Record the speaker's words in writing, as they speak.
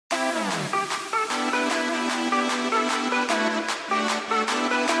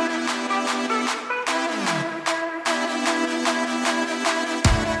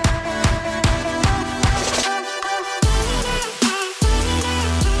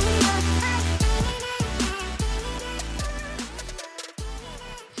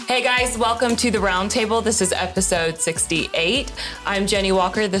Hey guys, welcome to the Roundtable. This is episode 68. I'm Jenny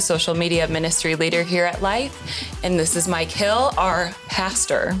Walker, the social media ministry leader here at Life. And this is Mike Hill, our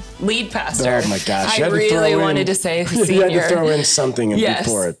pastor, lead pastor. Oh my gosh. I really wanted to say senior. You had to throw in something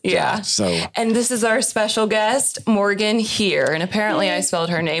before it. Yeah. So. And this is our special guest, Morgan here. And apparently I spelled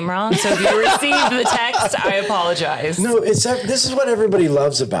her name wrong. So if you received the text, I apologize. No, this is what everybody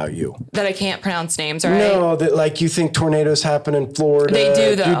loves about you. That I can't pronounce names right. No, that like you think tornadoes happen in Florida. They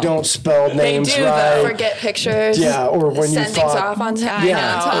do though. You don't spell names do, right. though. Forget pictures. Yeah, or when you send things off on time.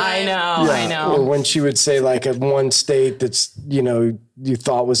 I know. Or when she would say like a one state that's, you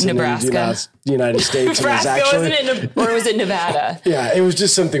thought was Nebraska. in the United States. Nebraska, and it was actually, wasn't it? Or was it Nevada? Yeah, it was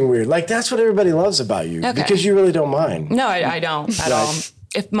just something weird. Like that's what everybody loves about you because you really don't mind. No, I don't at all.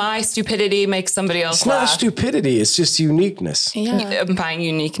 If my stupidity makes somebody else laugh. It's not stupidity. It's just uniqueness. Yeah. My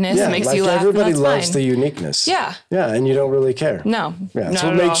uniqueness makes like you laugh. Everybody loves fine. the uniqueness. Yeah. Yeah, and you don't really care. No. Yeah,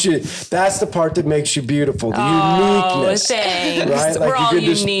 so that's the part that makes you beautiful, the uniqueness. Thanks. Right? We're all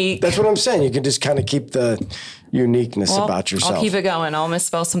unique. That's what I'm saying. You can just kind of keep the uniqueness about yourself. I'll keep it going. I'll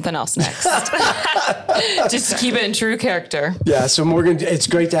misspell something else next. Just to keep it in true character. Yeah. So Morgan, it's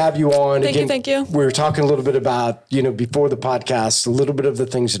great to have you on. Thank you. We were talking a little bit about, before the podcast, a little bit of the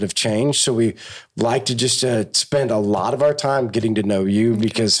things that have changed. So we like to just spend a lot of our time getting to know you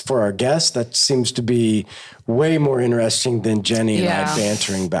because for our guests, that seems to be way more interesting than Jenny and I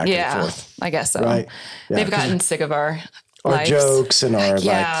bantering back and forth. I guess so. Right. Yeah, they've gotten sick of our jokes and our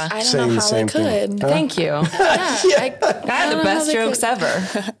I don't saying know the how same they could. thing. Huh? Thank you. I had the best jokes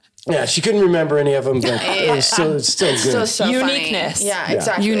ever. Yeah, she couldn't remember any of them, but it's still good. so Uniqueness. Funny. Yeah,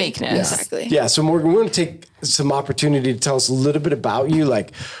 exactly. Uniqueness. Yeah. Exactly. Yeah, so Morgan, we're going to take some opportunity to tell us a little bit about you,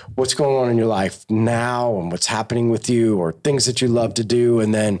 like what's going on in your life now and what's happening with you or things that you love to do,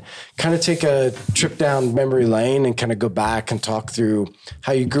 and then kind of take a trip down memory lane and kind of go back and talk through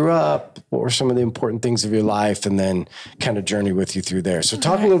how you grew up, what were some of the important things of your life, and then kind of journey with you through there. So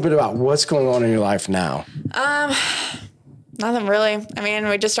talk a little bit about what's going on in your life now. Nothing really. I mean,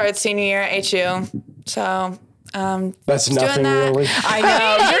 we just started senior year at HU, so that's nothing really. I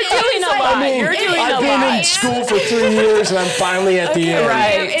know. You're doing a lot. You're doing a lot. I've been in school for 3 years and I'm finally at the end.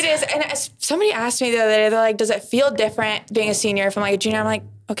 Right. It is. And somebody asked me the other day, they're like, does it feel different being a senior from like a junior? I'm like,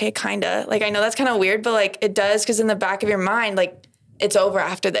 okay, kind of. Like, I know that's kind of weird, but like it does because in the back of your mind, like it's over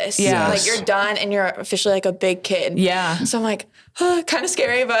after this. Yeah. Like you're done and you're officially like a big kid. Yeah. So I'm like, kind of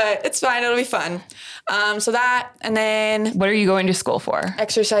scary, but it's fine. It'll be fun. So that, and then. What are you going to school for?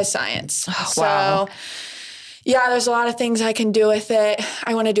 Exercise science. Oh, wow. So, yeah, there's a lot of things I can do with it.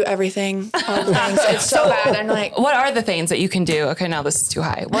 I want to do everything, all the things. It's so bad. I'm like, what are the things that you can do? Okay, now this is too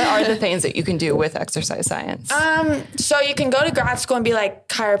high. What are the things that you can do with exercise science? So you can go to grad school and be like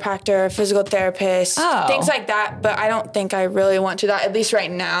chiropractor, physical therapist, things like that. But I don't think I really want to that, at least right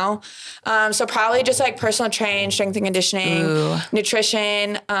now. So probably just like personal training, strength and conditioning,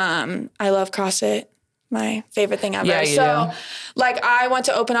 nutrition. I love CrossFit. My favorite thing ever. Yeah, you do. Like I want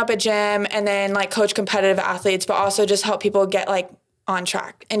to open up a gym and then like coach competitive athletes, but also just help people get like on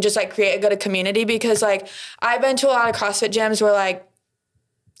track and just like create a good community because like I've been to a lot of CrossFit gyms where like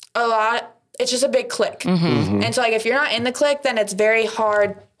it's just a big clique. Mm-hmm. And so like if you're not in the clique, then it's very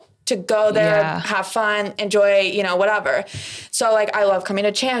hard to go there, have fun, enjoy, whatever. So like I love coming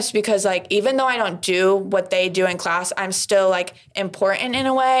to champs because like even though I don't do what they do in class, I'm still like important in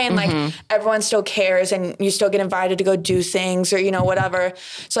a way and like everyone still cares and you still get invited to go do things or whatever.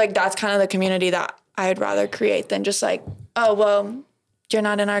 So like that's kind of the community that I'd rather create than just like, oh well, you're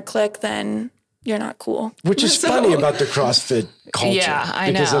not in our clique, then you're not cool. Which is funny about the CrossFit culture. Yeah, I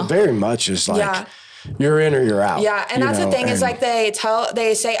know. Because it very much is like you're in or you're out. Yeah, and that's the thing is like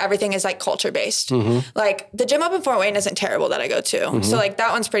they say everything is like culture based. Like the gym up in Fort Wayne isn't terrible that I go to. So like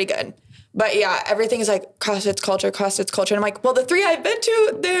that one's pretty good. But yeah, everything is like CrossFit's culture. And I'm like, well, the 3 I've been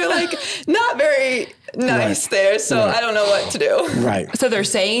to, they're like not very nice there. So I don't know what to do. Right. So they're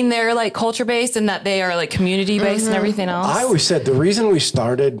saying they're like culture based and that they are like community based and everything else? I always said the reason we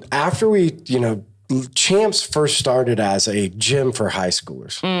started after we, Champs first started as a gym for high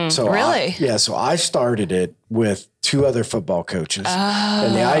schoolers. So really? So I started it with 2 other football coaches.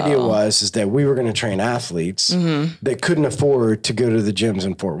 And the idea is that we were going to train athletes that couldn't afford to go to the gyms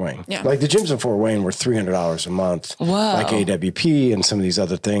in Fort Wayne. Yeah. Like the gyms in Fort Wayne were $300 a month, like AWP and some of these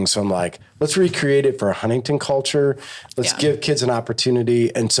other things. So I'm like, let's recreate it for a Huntington culture. Let's give kids an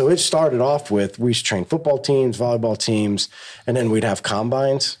opportunity. And so it started off with, we used to train football teams, volleyball teams, and then we'd have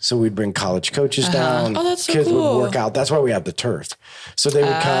combines. So we'd bring college coaches down. Oh, that's so kids cool. would work out. That's why we have the turf. So they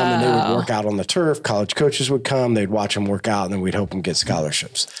would come and they would work out on the turf. College coaches would come. They'd watch them work out, and then we'd help them get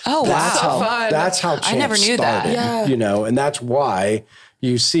scholarships. Oh, that's wow. How, that's how Champs I never knew started, that. and that's why,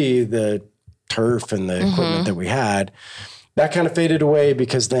 you see the turf and the equipment that we had. That kind of faded away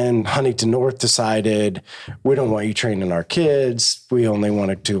because then Huntington North decided we don't want you training our kids. We only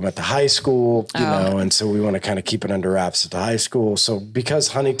want to do them at the high school, you know, and so we want to kind of keep it under wraps at the high school. So because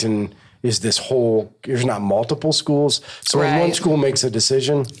Huntington is this whole, there's not multiple schools. So when one school makes a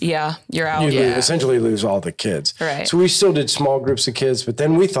decision, you're out. You essentially lose all the kids. Right. So we still did small groups of kids, but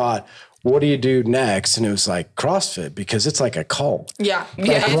then we thought, what do you do next? And it was like CrossFit, because it's like a cult. Yeah.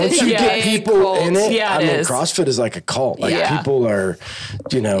 Like once you get people in it, I mean, CrossFit is like a cult. Like people are,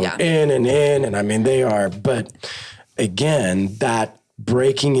 you know, in. And I mean, they are. But again, that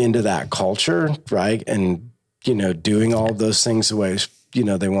breaking into that culture, right? And, you know, doing all of those things the way, you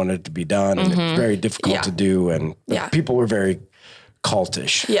know, they wanted it to be done. And it's very difficult to do. And people were very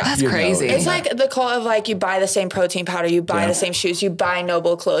cultish. Yeah. That's crazy. It's like the cult of like, you buy the same protein powder, you buy the same shoes, you buy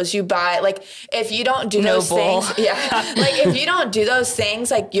Noble clothes, you buy, like, if you don't do those things, like if you don't do those things,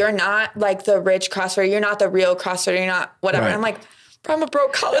 like you're not like the rich CrossFitter, you're not the real CrossFitter, you're not whatever. And I'm like, bro, I'm a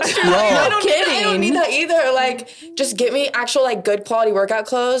broke college student. I don't need that either. Like, just get me actual like good quality workout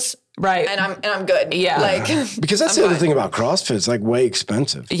clothes. Right. And I'm good. Yeah. Like, because that's the other thing about CrossFit. It's like way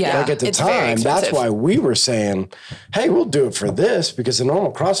expensive. Yeah. Like at the time, that's why we were saying, hey, we'll do it for this, because the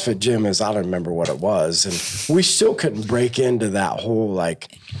normal CrossFit gym is, I don't remember what it was. And we still couldn't break into that whole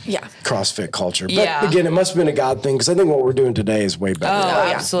like CrossFit culture. But again, it must have been a God thing, because I think what we're doing today is way better.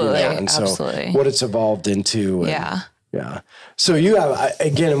 Oh, absolutely. And so what it's evolved into. And, yeah. So you have,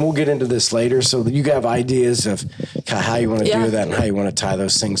 again, and we'll get into this later, so you have ideas of how you want to do that and how you want to tie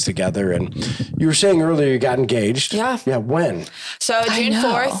those things together. And you were saying earlier you got engaged. Yeah. Yeah. When? So June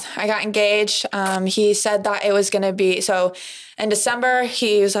 4th, I got engaged. He said that it was going to be, so in December,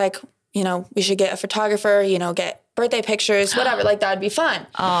 he was like, you know, we should get a photographer, you know, get birthday pictures, whatever, like that would be fun.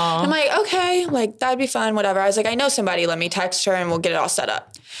 I'm like, okay, like that'd be fun, whatever. I was like, I know somebody, let me text her and we'll get it all set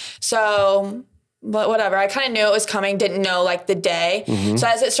up. So... but whatever, I kind of knew it was coming, didn't know like the day. So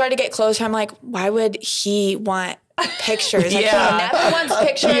as it started to get closer, I'm like, why would he want pictures? Like he never wants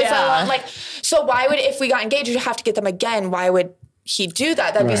pictures. I want, like, so why would, if we got engaged, you'd have to get them again. Why would he do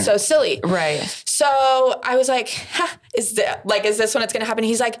that? That'd be so silly. Right. So I was like, is this when it's going to happen?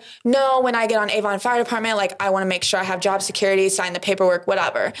 He's like, no, when I get on Avon Fire Department, like I want to make sure I have job security, sign the paperwork,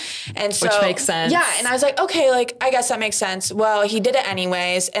 whatever. And so, which makes sense. Yeah. And I was like, okay, like, I guess that makes sense. Well, he did it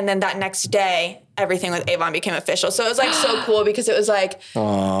anyways. And then that next day, everything with Avon became official. So it was like so cool, because it was like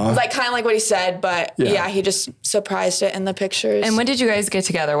kind of like what he said, but he just surprised it in the pictures. And when did you guys get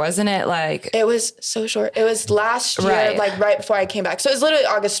together? Wasn't it like... It was so short. It was last year, like right before I came back. So it was literally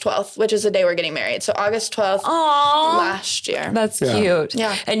August 12th, which is the day we're getting married. So August 12th last year. That's cute.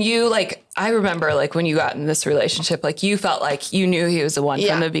 Yeah. And you like, I remember like when you got in this relationship, like you felt like you knew he was the one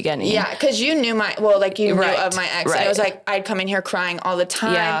from the beginning. Yeah. Cause you knew you knew of my ex. And it was like, I'd come in here crying all the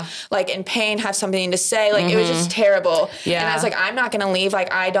time, like in pain, have something to say. Like it was just terrible. Yeah. And I was like, I'm not going to leave.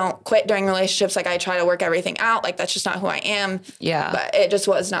 Like I don't quit during relationships. Like I try to work everything out. Like that's just not who I am. Yeah. But it just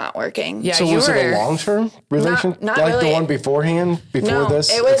was not working. Yeah. So was it a long-term relationship? Not like really. The one beforehand, before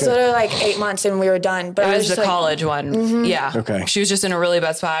this? It was literally like 8 months and we were done. But it was the like, college one. Yeah. Okay. She was just in a really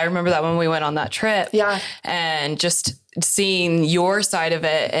bad spot. I remember that when we went on that trip. Yeah. And just seeing your side of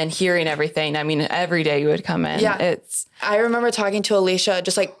it and hearing everything. I mean, every day you would come in. Yeah. I remember talking to Alicia,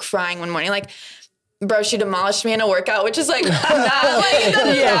 just like crying one morning, like, bro, she demolished me in a workout, which is like not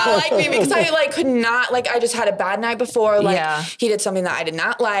like me, because I like could not, like I just had a bad night before. Like he did something that I did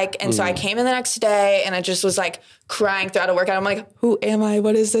not like. And so I came in the next day and I just was like crying throughout a workout. I'm like, who am I?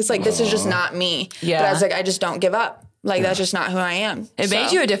 What is this? Like, this is just not me. Yeah. But I was like, I just don't give up. Like, that's just not who I am. It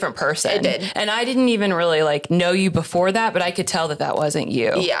made you a different person. It did. And I didn't even really like know you before that, but I could tell that that wasn't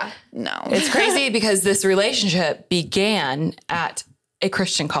you. Yeah, no. It's crazy because this relationship began at a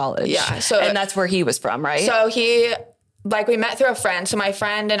Christian college. Yeah. And that's where he was from, right? So we met through a friend. So my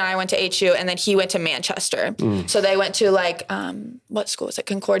friend and I went to HU and then he went to Manchester. So they went to like, what school was it?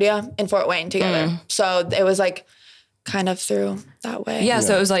 Concordia in Fort Wayne together. So it was like kind of through that way. Yeah.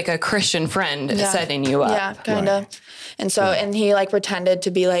 So it was like a Christian friend setting you up. Yeah, kind of. And so, and he like pretended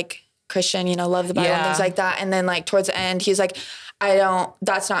to be like Christian, you know, love the Bible and things like that. And then like towards the end, he's like,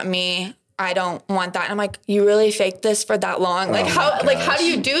 that's not me. I don't want that. And I'm like, you really faked this for that long? Like how do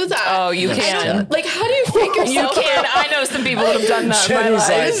you do that? Oh, you can. Like, how do you fake yourself? You can. I know some people that have done that in my life.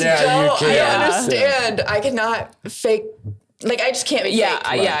 I understand. I cannot fake. Like, I just can't be fake.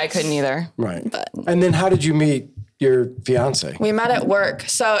 Yeah, I couldn't either. Right. And then how did you meet your fiance? We met at work.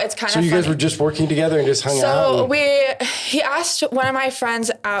 So it's kind of funny. So you guys were just working together and just hung out? So he asked one of my friends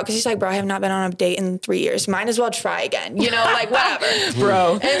out because he's like, bro, I have not been on a date in 3 years. Might as well try again. You know, like whatever.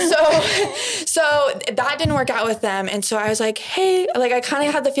 Bro. And So that didn't work out with them. And so I was like, hey, like I kind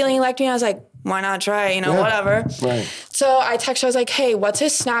of had the feeling he liked me. I was like, why not try, whatever. Right. So I texted her, I was like, hey, what's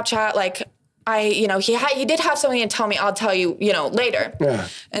his Snapchat? Like, he did have something to tell me. I'll tell you, later. Yeah.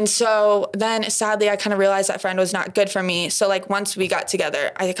 And so then sadly, I kind of realized that friend was not good for me. So like once we got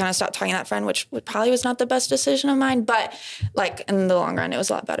together, I kind of stopped talking to that friend, which probably was not the best decision of mine. But like in the long run, it was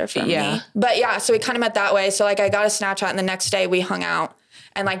a lot better for me. But yeah, so we kind of met that way. So like I got a Snapchat and the next day we hung out.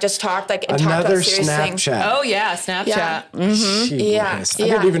 And like just talked and talked about serious things. Oh yeah, Snapchat. Yeah. Mm-hmm. Yeah. I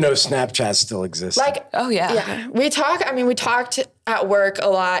didn't even know Snapchat still exists. Like, yeah. We talked at work a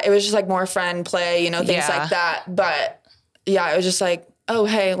lot. It was just like more friend play, things like that. But yeah, it was just like, oh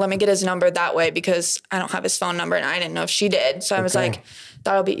hey, let me get his number that way because I don't have his phone number and I didn't know if she did. So I was like,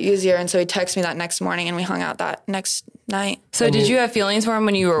 that'll be easier. And so he texted me that next morning and we hung out that next night. So did you have feelings for him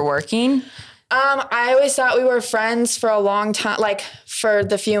when you were working? I always thought we were friends for a long time, like for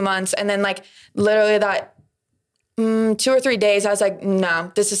the few months. And then like literally that 2 or 3 days, I was like,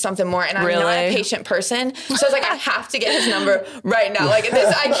 no, this is something more. And I'm not a patient person. So I was like, I have to get his number right now. Like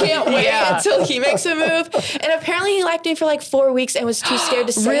this, I can't wait until he makes a move. And apparently he liked me for like 4 weeks and was too scared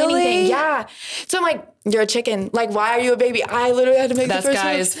to say anything. Yeah. So I'm like, you're a chicken. Like, why are you a baby? I literally had to make the first move.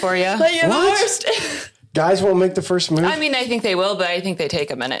 That's guys for you. Like, you're the worst. Guys won't make the first move? I mean, I think they will, but I think they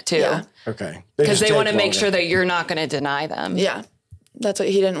take a minute too. Yeah. Okay. Because they want to make sure that you're not going to deny them. Yeah. That's what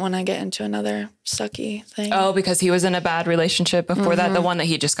he didn't want to get into another sucky thing. Oh, because he was in a bad relationship before that, the one that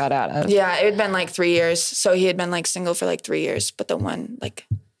he just got out of. Yeah, it had been like 3 years. So he had been like single for like 3 years, but the one like...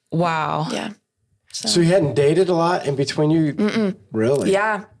 Wow. Yeah. So you hadn't dated a lot in between you? Mm-mm. Really?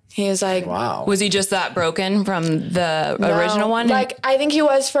 Yeah. He was like... Wow. Was he just that broken from the original one? Like, I think he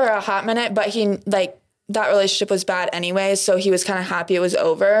was for a hot minute, but he like... That relationship was bad anyway, so he was kind of happy it was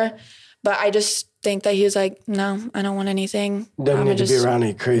over. But I just think that he was like, no, I don't want anything. Doesn't need to be around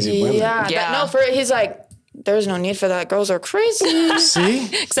any crazy women. Yeah. He's like, there's no need for that. Girls are crazy. See?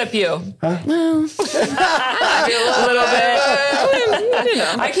 Except you. Huh? Well, a little bit.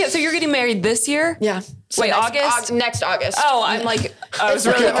 I can't. So you're getting married this year? Yeah. So wait, August? Next August. Oh, I'm like, I was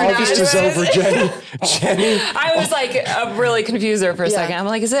really August is over, Jenny. I was like, really confused there for a second. I'm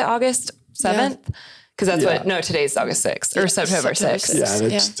like, is it August 7th? Because that's today's August 6th or September 6th.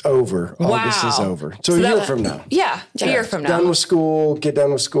 Yeah, it's over. August is over. So a year from now. Yeah, a year from now. Done with school, get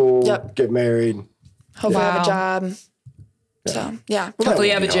done with school, get married. Hopefully have a job. So, yeah. Hopefully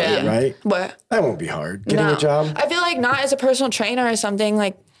you have a gym. Right? What? That won't be hard. Getting a job? I feel like not as a personal trainer or something,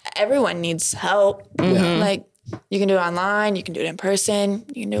 like everyone needs help. Mm-hmm. Like you can do it online, you can do it in person,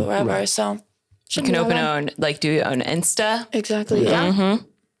 you can do it wherever. Right. So you can do your own Insta. Exactly. Yeah. Mm-hmm.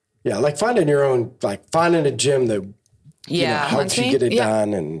 Yeah, like finding a gym that helps you get it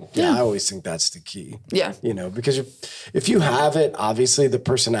done. And I always think that's the key. Yeah. Because if you have it, obviously the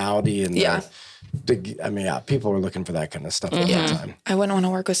personality and people are looking for that kind of stuff all the time. I wouldn't want to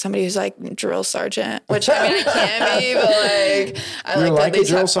work with somebody who's like drill sergeant, which I mean, I can be, but like, I like a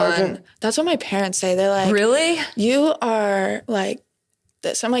drill sergeant? Fun. That's what my parents say. They're like, really? You are like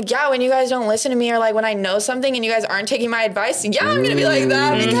this. I'm like, yeah, when you guys don't listen to me or like when I know something and you guys aren't taking my advice, I'm going to be like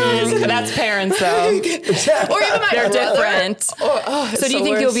that because that's parents though. Or even my They're brother. Different. So do you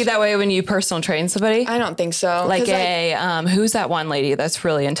think you'll be that way when you personal train somebody? I don't think so. Like who's that one lady that's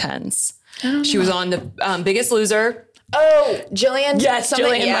really intense? She was on the Biggest Loser. Oh, Jillian? Yes,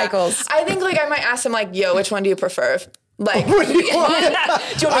 Jillian Michaels. I think like I might ask them like, yo, which one do you prefer? Like, what do you want?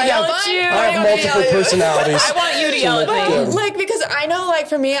 Do you want me to yell at you? I have multiple personalities. I want you to yell at me. Like, because I know, like,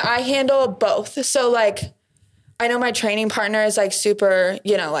 for me, I handle both. So, like, I know my training partner is, like, super,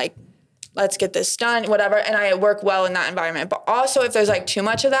 like, let's get this done, whatever. And I work well in that environment. But also, if there's, like, too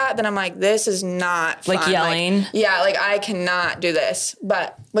much of that, then I'm like, this is not fun. Like yelling? Like, I cannot do this.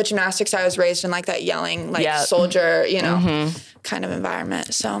 But with gymnastics, I was raised in, like, that yelling, like, soldier, kind of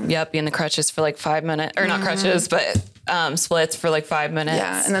environment. So. Yep, be in the crutches for, like, 5 minutes. Or not crutches, but... splits for like 5 minutes.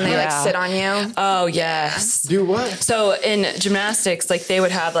 Yeah, and then they like sit on you. Oh yes. Do what? So in gymnastics, like they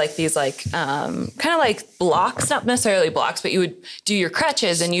would have like these like kind of like blocks, not necessarily blocks, but you would do your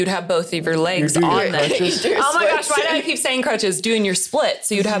crutches and you'd have both of your legs on them. Oh my gosh, why do I keep saying crutches? Doing your split.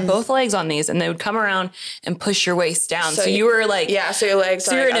 So you'd have both legs on these and they would come around and push your waist down. So you were like, so your legs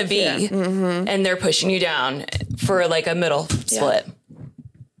so you're in a V and they're pushing you down for like a middle split.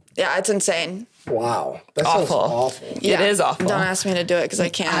 Yeah, it's insane. Wow. That awful. Sounds awful. Yeah. It is awful. Don't ask me to do it because I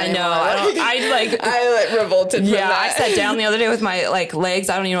can't. I know. I revolted from that. I sat down the other day with my like legs.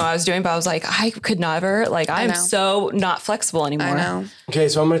 I don't even know what I was doing, but I was like, I could never. Like, I'm so not flexible anymore. I know. Okay,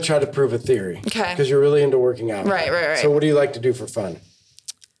 so I'm going to try to prove a theory. Okay. Because you're really into working out. Right. So what do you like to do for fun?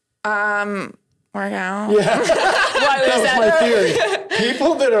 Work out. Yeah. That was my theory.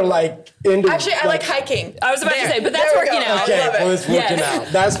 people that are like into. Actually, I like hiking. I was about to say, but that's working out. Okay, well, it's working out.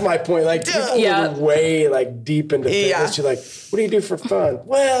 That's my point. Like people that are way like deep into fitness. You're like, what do you do for fun?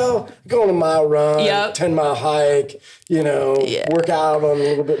 Well, go on a mile run, 10-mile hike. Work out on a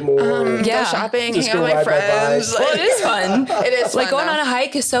little bit more. Go shopping, just hang out with my friends. Well, it is fun. It is fun. Like going on a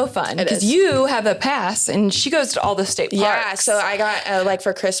hike is so fun because you have a pass and she goes to all the state parks. Yeah, so I got like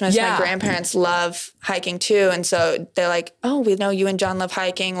for Christmas, my grandparents love hiking too, and so they're like, "Oh, we know you and John love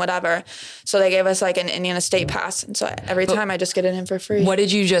hiking, whatever." So they gave us like an Indiana State pass, and so every time I just get it in for free. What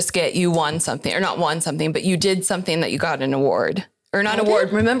did you just get? You won something, or not won something, but you did something that you got an award. Or not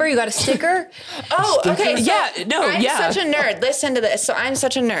award. Remember, you got a sticker? Okay. So I'm such a nerd. Listen to this. So I'm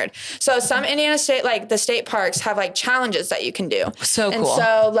such a nerd. So some Indiana State, like the state parks have like challenges that you can do. So cool. And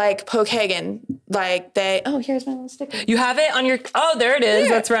so like Pokagon, like here's my little sticker. You have it on your, there it is.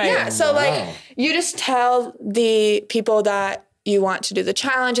 That's right. Yeah. So like you just tell the people that you want to do the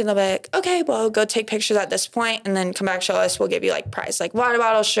challenge and they'll be like, okay, well, go take pictures at this point and then come back, show us, we'll give you like prize, like water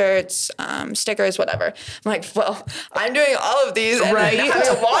bottle, shirts, stickers, whatever. I'm like, well, I'm doing all of these and having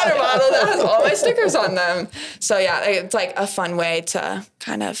a water bottle that has all my stickers on them. So yeah, it's like a fun way to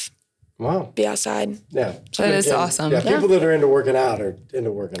kind of be outside. Yeah. So it is awesome. Yeah, people that are into working out are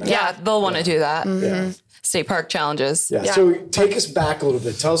into working out. Yeah, they'll want to do that. Mm-hmm. Yeah. State park challenges. Yeah. So take us back a little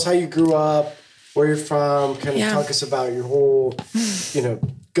bit. Tell us how you grew up, where you're from, kind of talk us about your whole,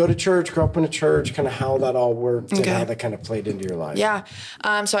 go to church, grow up in a church, kind of how that all worked and how that kind of played into your life. Yeah.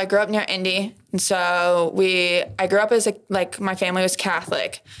 So I grew up near Indy. And so I grew up as my family was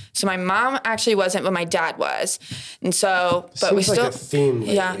Catholic. So my mom actually wasn't, but my dad was. And so, but Seems we still. Like a theme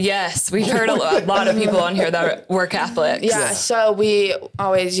lately. Yeah. Yes. We've heard a lot of people on here that were Catholics. Yeah. So we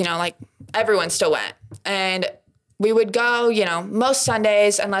always, everyone still went. And we would go, most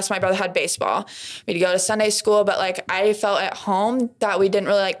Sundays, unless my brother had baseball, we'd go to Sunday school. But I felt at home that we didn't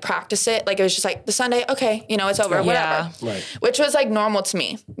really practice it. It was just the Sunday, okay, it's over, whatever. Right. Which was normal to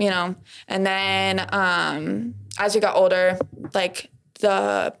me, And then as we got older,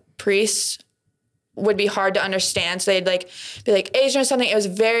 the priests would be hard to understand. So they'd be Asian or something. It was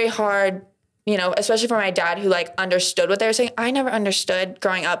very hard, especially for my dad who understood what they were saying. I never understood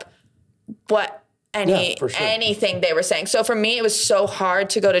growing up anything they were saying. So for me, it was so hard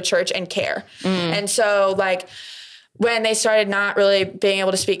to go to church and care. And so when they started not really being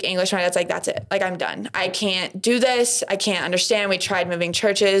able to speak English, my dad's like, that's it. I'm done. I can't do this. I can't understand. We tried moving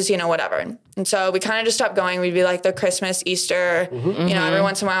churches, whatever. And so we kind of just stopped going. We'd be the Christmas, Easter, every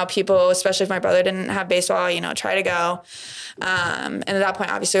once in a while people, especially if my brother didn't have baseball, try to go. And at that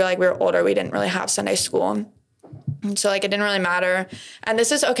point, obviously, we were older. We didn't really have Sunday school. And so it didn't really matter. And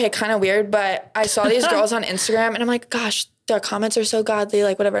this is kind of weird, but I saw these girls on Instagram and I'm like, gosh, their comments are so godly,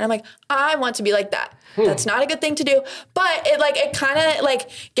 whatever. And I'm like, I want to be like that. That's not a good thing to do. But it kind of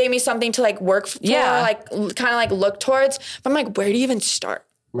gave me something to work for, kind of look towards. But I'm like, where do you even start?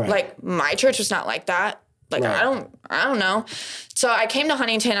 Right. My church was not like that. I don't know. So I came to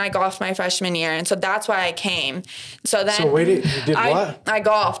Huntington. I golfed my freshman year, and so that's why I came. So then, you did what? I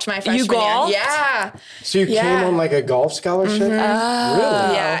golfed my freshman year. You golfed? Yeah. So you came on a golf scholarship? Mm-hmm.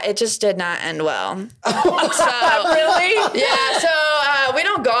 Really? Yeah. It just did not end well. Really? Yeah. So we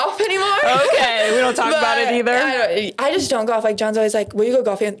don't golf anymore. Okay. We don't talk about it either. I just don't golf. John's always like, "Will you go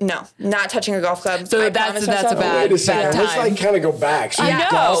golfing?" No, not touching a golf club. So that's a bad. Wait a second. Bad time. Let's kind of go back. So I know.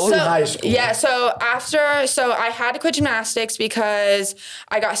 golfed in high school. Yeah. So I had to quit gymnastics because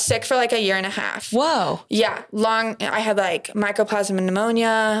I got sick for a year and a half. Whoa. Yeah. I had mycoplasma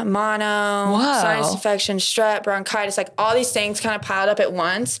pneumonia, mono, sinus infection, strep, bronchitis, all these things kind of piled up at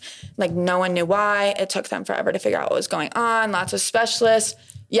once. No one knew why. It took them forever to figure out what was going on. Lots of specialists.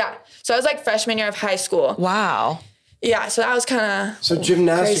 Yeah. So I was freshman year of high school. Wow. Yeah, so that was kind of So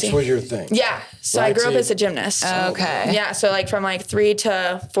gymnastics crazy. Was your thing? Yeah, so I grew up as a gymnast. Okay. Yeah, so from 3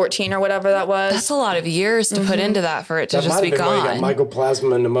 to 14 or whatever that was. That's a lot of years to put into that for it to just be gone. You got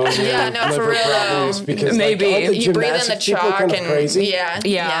mycoplasma pneumonia. Yeah, no, for real. Because maybe you breathe in the chalk and crazy?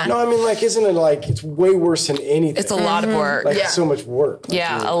 Yeah. No, I mean isn't it it's way worse than anything? It's a lot of work. So much work.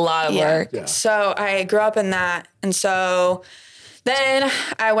 A lot of work. Yeah. So I grew up in that, and so. Then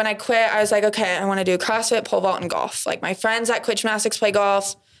when I quit, I was like, okay, I want to do CrossFit, pole vault, and golf. My friends that quit gymnastics play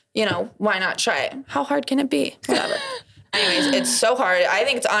golf. Why not try it? How hard can it be? Whatever. Anyways, it's so hard. I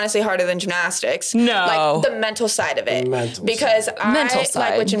think it's honestly harder than gymnastics. No. The mental side of it. Because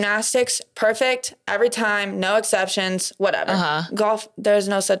with gymnastics, perfect, every time, no exceptions, whatever. Golf, there's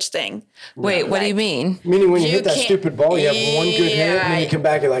no such thing. Wait, what do you mean? Meaning when you hit that stupid ball, you have one good hit, and then you come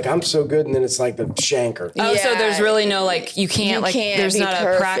back, you're like, I'm so good, and then it's the shanker. Oh, so there's really no, you can't there's not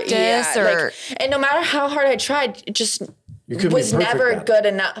a practice or... and no matter how hard I tried, it just... was never good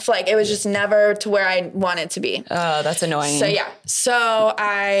enough. Like it was just never to where I wanted to be. Oh, that's annoying. So yeah. So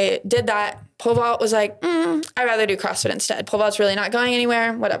I did that. Pole vault was like, I'd rather do CrossFit instead. Pole vault's really not going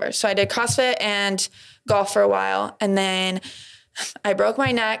anywhere, whatever. So I did CrossFit and golf for a while. And then I broke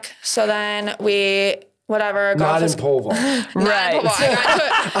my neck. So then whatever. Not in pole vault. Right.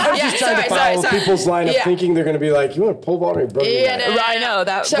 I'm just trying to follow people's line of thinking. They're going to be like, you want a pole vault or you broke your neck? I know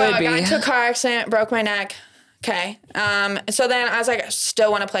that so would I be. got into a car accident, broke my neck. Okay. So then I was like, I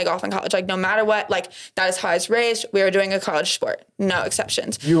still want to play golf in college. Like no matter what, like that is how I was raised. We were doing a college sport. No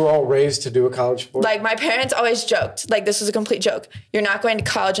exceptions. You were all raised to do a college sport? Like my parents always joked, like this was a complete joke. You're not going to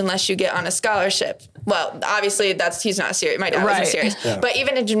college unless you get on a scholarship. Well, obviously he's not serious. My dad wasn't serious. Yeah. But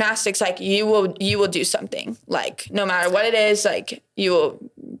even in gymnastics, like you will do something. Like no matter what it is, like you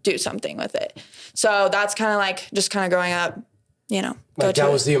will do something with it. So that's kind of like just kind of growing up. Like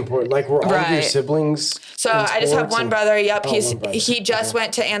that was the important, like were all of your siblings? So I just have one brother. Yep. He just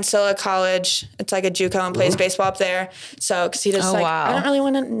went to Ancilla College. It's like a JUCO and plays baseball up there. So, cause he just I don't really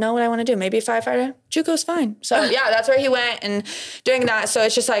want to know what I want to do. Maybe a firefighter. JUCO's fine. So yeah, that's where he went and doing that. So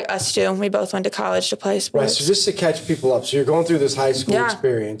it's just like us two. We both went to college to play sports. Right. So just to catch people up. So you're going through this high school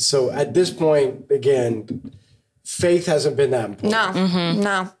experience. So at this point, again, faith hasn't been that important.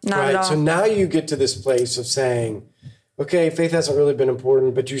 No, not at all. So now you get to this place of saying, okay, faith hasn't really been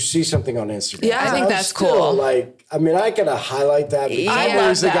important, but you see something on Instagram. Yeah, I think that's cool. Like, I mean, I gotta highlight that because I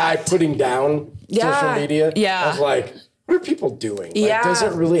was the guy putting down social media. Yeah. I was like, what are people doing? Like, does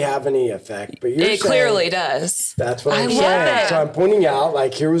it really have any effect? But it clearly does. That's what I'm saying. So I'm pointing out,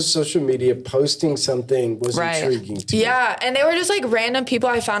 like, here was social media posting something was intriguing to me. Yeah, and they were just like random people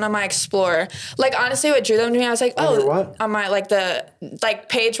I found on my Explorer. Like, honestly, what drew them to me, I was like, on my the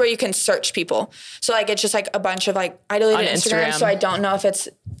page where you can search people. So like, it's just like a bunch of like, I deleted Instagram, so I don't know if it's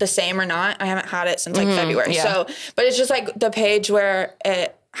the same or not. I haven't had it since like February. Yeah. So, but it's just like the page where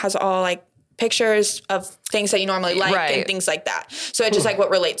it has all like pictures of things that you normally like and things like that. So it's just like what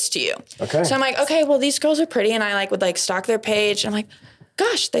relates to you. Okay. So I'm like, okay, well, these girls are pretty. And I like would like stalk their page. And I'm like,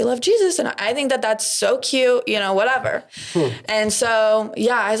 gosh, they love Jesus. And I think that that's so cute, whatever. And so,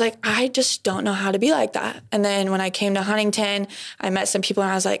 I was like, I just don't know how to be like that. And then when I came to Huntington, I met some people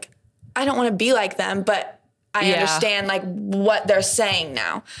and I was like, I don't want to be like them, but I understand like what they're saying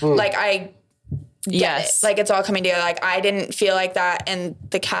now. Like I get it. Like it's all coming together. Like I didn't feel like that in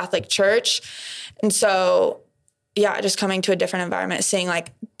the Catholic Church. And so, just coming to a different environment, seeing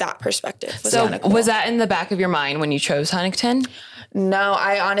like that perspective. Was that in the back of your mind when you chose Huntington? No,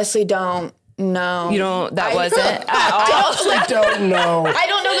 I honestly don't know. You don't, wasn't at all? I don't know. I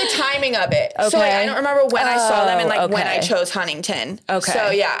don't know the timing of it. Okay. So like, I don't remember when I saw them and when I chose Huntington. Okay. So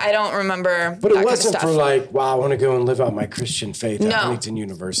I don't remember. But it wasn't for like, wow, I want to go and live out my Christian faith at Huntington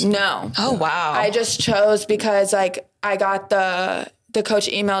University. No. Oh, wow. I just chose because like I got the coach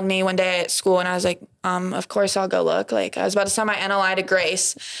emailed me one day at school and I was like, of course I'll go look. Like I was about to send my NLI to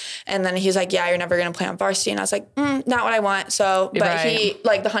Grace. And then he's like, you're never going to play on varsity. And I was like, not what I want. So, but he,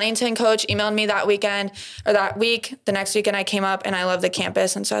 like the Huntington coach emailed me that weekend or that week. The next weekend I came up and I love the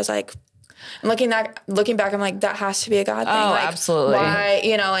campus. And so I was like, looking back, I'm like, that has to be a God thing. Oh, like, absolutely. Why,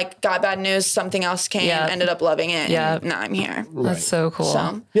 like got bad news, something else came, ended up loving it. Yeah. And now I'm here. That's so cool.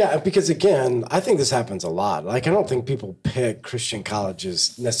 So. Yeah, because again, I think this happens a lot. Like, I don't think people pick Christian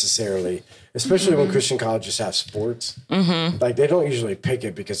colleges necessarily, especially when Christian colleges have sports. Like, they don't usually pick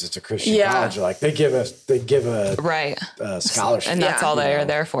it because it's a Christian college. Like, they give a scholarship. And that's all they're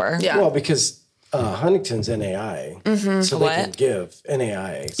there for. Yeah. Well, because Huntington's NAI, so they can give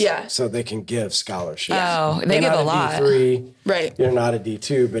NAI, so they can give scholarships. Oh, they give a lot. D3, right? You're not a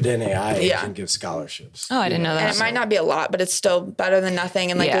D2, but NAI can give scholarships. Oh, I didn't know that. And it might not be a lot, but it's still better than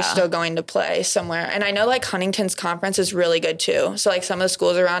nothing, and like you're still going to play somewhere. And I know like Huntington's conference is really good too. So like some of the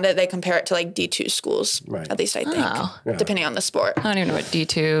schools around it, they compare it to like D2 schools, at least I think, depending on the sport. I don't even know what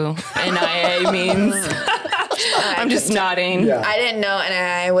D2 NIA means. I'm just nodding. Yeah. I didn't know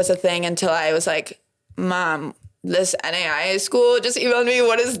NAI was a thing until I was like, Mom, this NAI school just emailed me.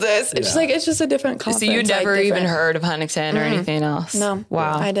 What is this? It's just like, it's just a different conference. So you'd never even heard of Huntington or anything else? No.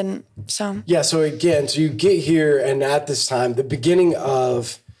 Wow. I didn't. So. Yeah. So again, you get here and at this time, the beginning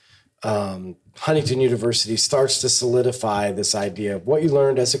of Huntington University starts to solidify this idea of what you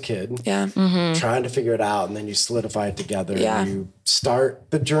learned as a kid. Yeah. Trying to figure it out, and then you solidify it together. Yeah. And you start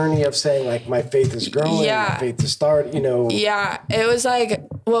the journey of saying, like, my faith is growing, my faith is starting, Yeah. It was like,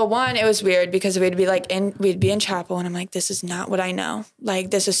 well, one, it was weird because we'd be in chapel and I'm like, this is not what I know. Like,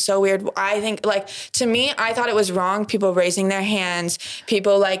 this is so weird. I think, like, to me, I thought it was wrong. People raising their hands,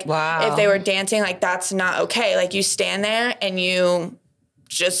 people like, if they were dancing, like, that's not okay. Like, you stand there and you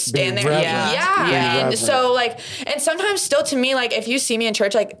just stand there. Yeah. And so like, and sometimes still to me, like if you see me in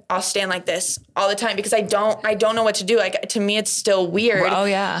church, like I'll stand like this all the time because I don't know what to do. Like to me, it's still weird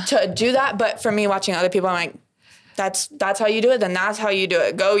to do that. But for me watching other people, I'm like, that's how you do it. Then that's how you do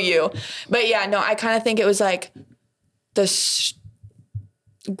it. Go you. But yeah, no, I kind of think it was like the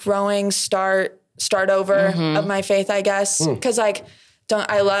growing start over of my faith, I guess. Cause like,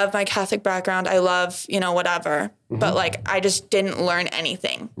 I love my Catholic background. I love, whatever. But like, I just didn't learn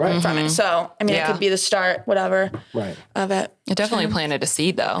anything from it. So, I mean, it could be the start, whatever of it. It definitely planted a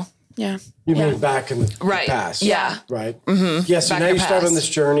seed though. Yeah. You mean back in the past. Yeah. Right. Yeah. So now you start on this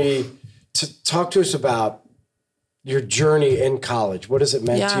journey to talk to us about your journey in college. What has it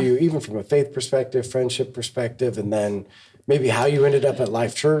meant to you, even from a faith perspective, friendship perspective, and then maybe how you ended up at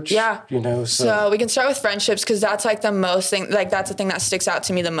Life Church. Yeah. So we can start with friendships because that's like the most thing, like that's the thing that sticks out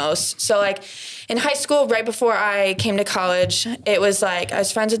to me the most. So like in high school, right before I came to college, it was like I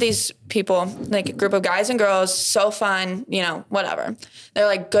was friends with these people, like a group of guys and girls, so fun, whatever. They're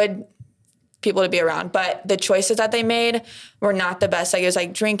like good people to be around, but the choices that they made were not the best. Like it was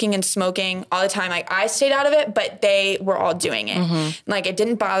like drinking and smoking all the time. Like I stayed out of it, but they were all doing it. Like it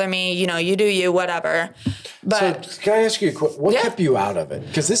didn't bother me, you do you, whatever. But so can I ask you a quick, what kept you out of it?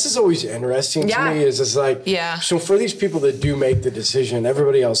 Because this is always interesting to me is it's like, so for these people that do make the decision,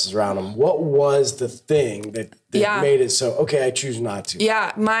 everybody else is around them. What was the thing that made it so, okay, I choose not to?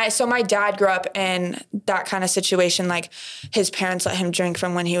 Yeah. My dad grew up in that kind of situation. Like his parents let him drink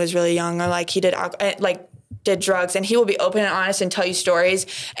from when he was really young, or like he did drugs, and he will be open and honest and tell you stories.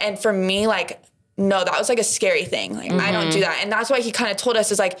 And for me, like, no, that was like a scary thing. Like I don't do that. And that's why he kind of told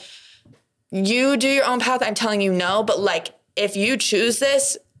us is like, you do your own path. I'm telling you no, but like, if you choose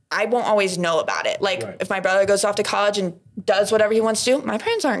this, I won't always know about it. Like if my brother goes off to college and does whatever he wants to do, my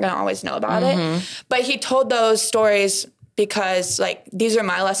parents aren't going to always know about it. But he told those stories because like, these are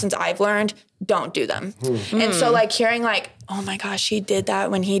my lessons I've learned. Don't do them. And so like hearing like, oh my gosh, he did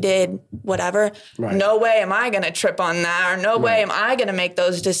that when he did whatever. No way am I going to trip on that, or no way am I going to make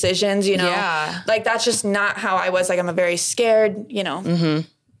those decisions, Like that's just not how I was. Like I'm a very scared,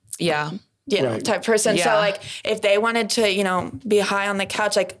 type person. So like if they wanted to, be high on the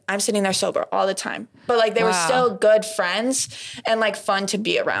couch, like I'm sitting there sober all the time, but like they were still good friends and like fun to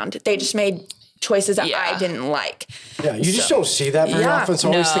be around. They just made choices that I didn't like. Yeah. You just don't see that very often. So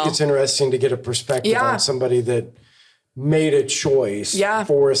I always think it's interesting to get a perspective on somebody that made a choice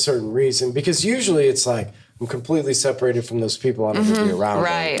for a certain reason, because usually it's like, I'm completely separated from those people. I'm going to be around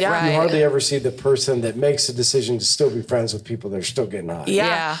them. You hardly ever see the person that makes a decision to still be friends with people that are still getting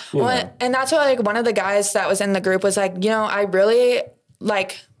high. Well, and that's why like one of the guys that was in the group was like, I really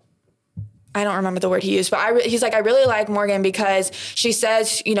like, I don't remember the word he used, but he's like, I really like Morgan because she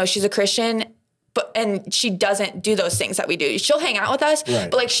says, she's a Christian, and she doesn't do those things that we do. She'll hang out with us,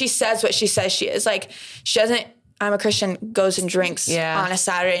 but like she says what she says she is. Like she doesn't, I'm a Christian, goes and drinks on a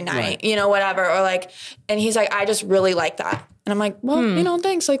Saturday night, whatever. Or like, and he's like, I just really like that. And I'm like, well,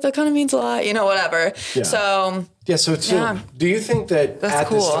 thanks. Like that kind of means a lot, whatever. Yeah. So. Do you think that at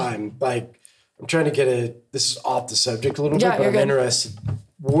this time, like I'm trying to this is off the subject a little bit, but I'm interested.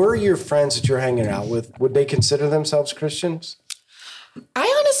 Were your friends that you're hanging out with, would they consider themselves Christians?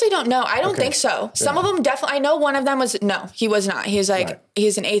 I honestly don't know. I don't think so. Some of them definitely, I know one of them he was not. He was like,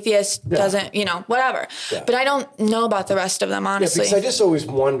 he's an atheist, doesn't, whatever. Yeah. But I don't know about the rest of them, honestly. Yeah, because I just always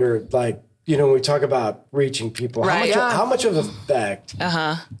wondered, like, when we talk about reaching people, how much of an effect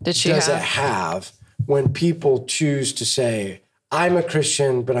does it have when people choose to say, I'm a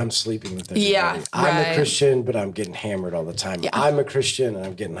Christian, but I'm sleeping with everybody. I'm a Christian, but I'm getting hammered all the time. I'm a Christian and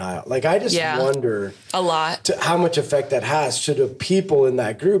I'm getting high. Like, I just wonder a lot how much effect that has to the people in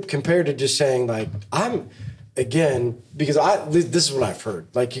that group compared to just saying, like, because this is what I've heard.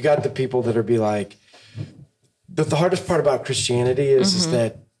 Like, you got the people that are be like, but the hardest part about Christianity is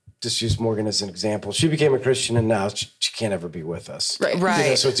that, just use Morgan as an example. She became a Christian and now she can't ever be with us.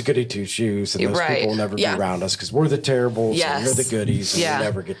 Right. So it's a goody two shoes, and those people will never be around us because we're the terribles and you're the goodies, and we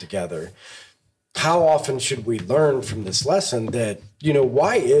never get together. How often should we learn from this lesson that,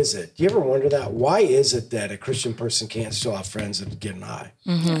 why is it? Do you ever wonder that? Why is it that a Christian person can't still have friends that are getting high?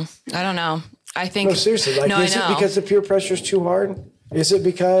 I don't know. I think. No, seriously. Like, is it because the peer pressure is too hard? Is it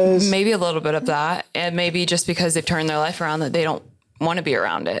because? Maybe a little bit of that. And maybe just because they've turned their life around that they don't want to be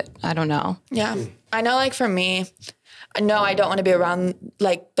around it. I don't know. Yeah. I know, like, for me, no, I don't want to be around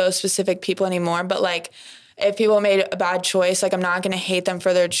like those specific people anymore. But like, if people made a bad choice, like I'm not going to hate them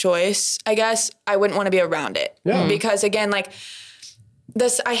for their choice. I guess I wouldn't want to be around it because again, like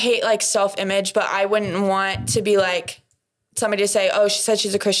I hate like self-image, but I wouldn't want to be like somebody to say, oh, she said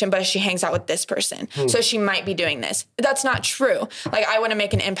she's a Christian, but she hangs out with this person. So she might be doing this. That's not true. Like, I want to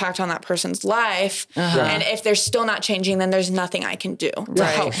make an impact on that person's life. And if they're still not changing, then there's nothing I can do to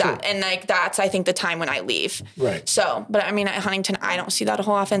help that. And like, that's, I think, the time when I leave. Right. So, but I mean, at Huntington, I don't see that a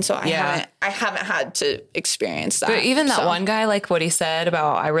whole often. So I haven't had to experience that. But even that one guy, like what he said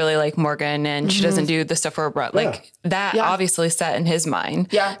about, I really like Morgan and she doesn't do the stuff for her brother. Like that obviously set in his mind.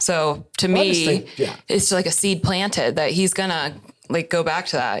 Yeah. So to me, it's like a seed planted that he's gonna like go back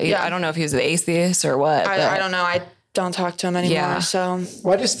to that. I don't know if he was an atheist or what. I don't know. I don't talk to him anymore. So,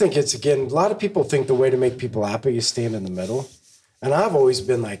 well, I just think it's, again, a lot of people think the way to make people happy is stand in the middle. And I've always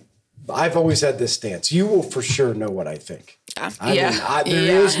been like, I've always had this stance. You will for sure know what I think. I mean,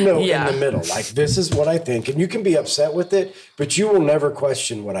 there is no in the middle. Like, this is what I think. And you can be upset with it, but you will never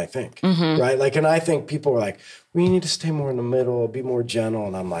question what I think. Right? Like, and I think people are like, well, you need to stay more in the middle, be more gentle.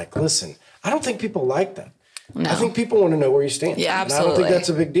 And I'm like, listen, I don't think people like that. No. I think people want to know where you stand. Yeah, absolutely. And I don't think that's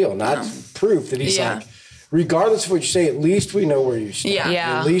a big deal. Not proof that he's like, regardless of what you say, at least we know where you stand.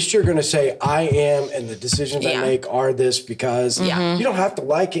 At least you're going to say, I am, and the decisions I make are this because you don't have to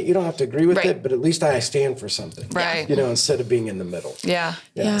like it. You don't have to agree with it, but at least I stand for something. Right. You know, instead of being in the middle.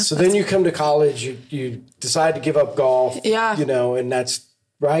 Yeah. So then you come to college, you decide to give up golf. You know, and that's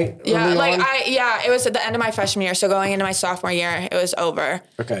right. Yeah. Like it was at the end of my freshman year. So going into my sophomore year, it was over.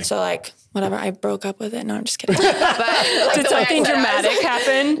 Okay. So like, whatever, I broke up with it. No, I'm just kidding. But like, did something dramatic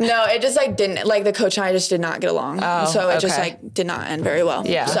happen? No, it just like didn't, like the coach and I just did not get along. So it just like did not end very well.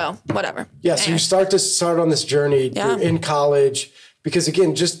 So whatever. Yeah. So you start on this journey. You're in college because,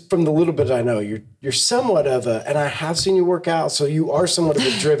 again, just from the little bit I know, you're somewhat of and I have seen you work out. So you are somewhat of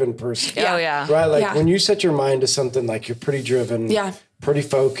a driven person. Right. Like when you set your mind to something, like you're pretty driven, pretty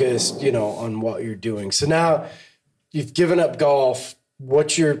focused, you know, on what you're doing. So now you've given up golf.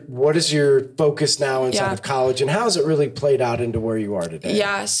 What is your focus now inside of college, and how has it really played out into where you are today?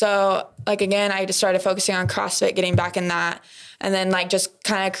 Yeah. So like, again, I just started focusing on CrossFit, getting back in that, and then like just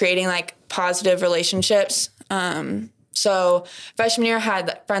kind of creating like positive relationships. So freshman year, I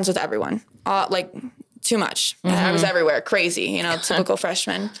had friends with everyone, like too much. I was everywhere, crazy, you know, typical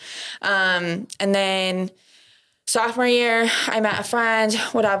freshman. And then sophomore year, I met a friend,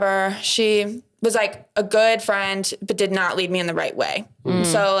 whatever. She was like a good friend, but did not lead me in the right way.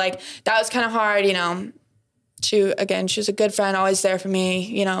 So like, that was kind of hard, you know. She was a good friend, always there for me,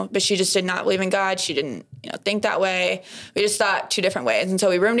 you know, but she just did not believe in God. She didn't, you know, think that way. We just thought two different ways. And so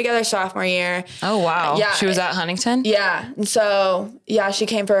we roomed together sophomore year. Oh, wow. Yeah. She was at Huntington? Yeah. And so, she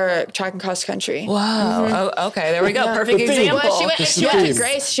came for track and cross country. Wow. Oh, okay. There we go. Perfect example. Well, she went to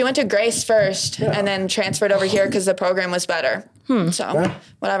Grace. She went to Grace first and then transferred over here because the program was better. So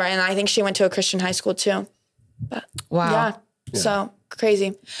whatever. And I think she went to a Christian high school too. But so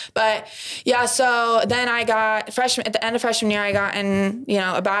crazy. But so then I got at the end of freshman year, I got in, you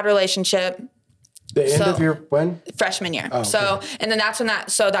know, a bad relationship. The end of your when? Freshman year. Oh, okay. So, and then that's when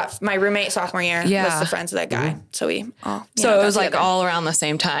that my roommate sophomore year was the friends of that guy. So we all, so it was like all around the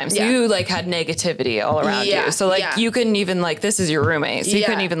same time. So you like had negativity all around you. So like you couldn't even like, this is your roommate. So you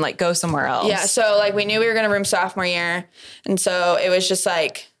couldn't even like go somewhere else. Yeah. So like we knew we were going to room sophomore year. And so it was just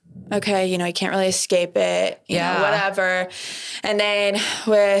like, okay, you know, you can't really escape it, you know, whatever. And then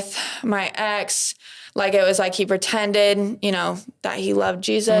with my ex, like it was like he pretended, you know, that he loved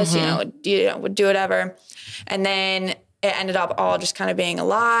Jesus, you know, would do whatever. And then it ended up all just kind of being a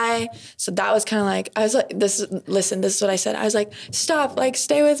lie. So that was kind of like, I was like, this is what I said. I was like, stop, like,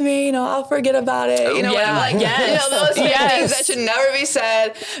 stay with me, you know, I'll forget about it. You know, like, you know, those things that should never be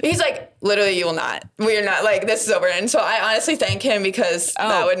said. He's like, literally, you will not. We're not, like, this is over. And so I honestly thank him because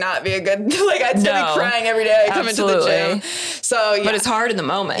that would not be a good, like, I'd still be crying every day I come into the gym. So, But it's hard in the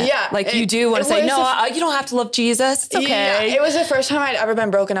moment. Yeah. Like, you do want to say, no, you don't have to love Jesus. It's okay. Yeah, it was the first time I'd ever been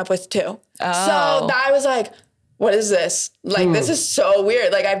broken up with too. So I was like, what is this? Like, this is so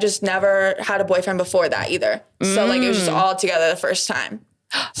weird. Like, I've just never had a boyfriend before that either. So, like, it was just all together the first time.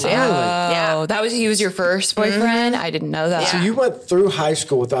 So, he was your first boyfriend? I didn't know that. So you went through high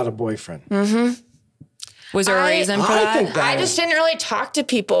school without a boyfriend. Was there a reason for that? I just didn't really talk to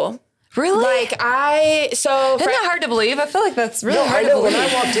people. Really? Like, isn't that hard to believe? I feel like that's really hard to believe. When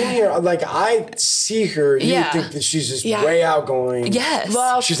I walked in here, like, I see her, you would think that she's just way outgoing. Yes.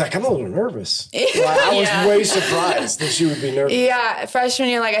 Well, she's like, I'm a little nervous. Like, I was way surprised that she would be nervous. Yeah, freshman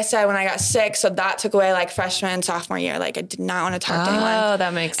year, like I said, when I got sick, so that took away, like, freshman, sophomore year. Like, I did not want to talk to anyone. Oh,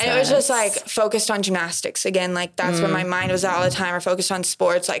 that makes sense. And it was just, like, focused on gymnastics. Again, like, that's where my mind was at all the time, or focused on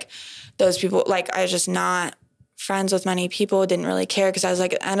sports. Like, those people, like, I was just not friends with many people, didn't really care because I was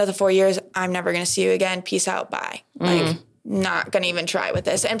like, at the end of the 4 years, I'm never going to see you again. Peace out. Bye. Like, not going to even try with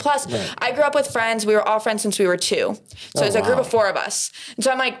this. And plus, I grew up with friends. We were all friends since we were 2. So it's a group of 4 of us. And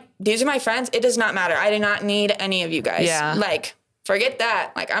so I'm like, these are my friends. It does not matter. I do not need any of you guys. Yeah. Like, forget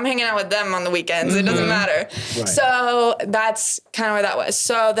that. Like, I'm hanging out with them on the weekends. It doesn't matter. Right. So that's kind of where that was.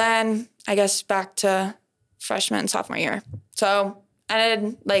 So then I guess back to freshman, sophomore year. So I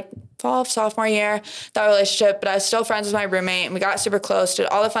did like fall of sophomore year, that relationship, but I was still friends with my roommate and we got super close, did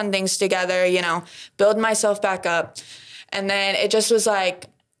all the fun things together, you know, building myself back up. And then it just was like,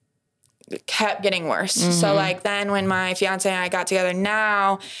 kept getting worse. So like then when my fiance and I got together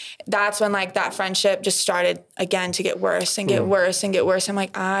now, that's when like that friendship just started again to get worse and get worse and get worse. I'm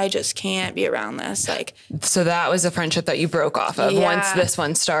like, I just can't be around this. Like, so that was a friendship that you broke off of once this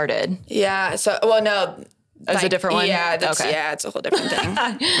one started. Yeah. So, well, no. It was a different one? Yeah. Yeah, it's a whole different thing.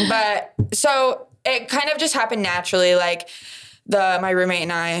 But so it kind of just happened naturally. Like my roommate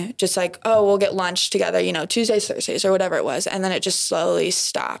and I just like, oh, we'll get lunch together, you know, Tuesdays, Thursdays or whatever it was. And then it just slowly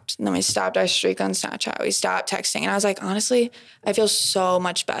stopped. And then we stopped our streak on Snapchat. We stopped texting. And I was like, honestly, I feel so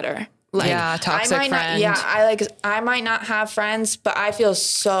much better. Like, yeah, toxic friend. I might not have friends, but I feel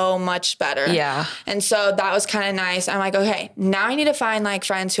so much better. Yeah. And so that was kind of nice. I'm like, okay, now I need to find like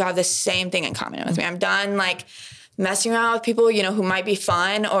friends who have the same thing in common with me. I'm done like messing around with people, you know, who might be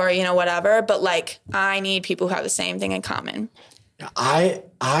fun or, you know, whatever, but like I need people who have the same thing in common. I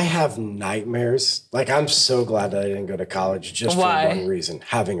have nightmares. Like, I'm so glad that I didn't go to college just for one reason,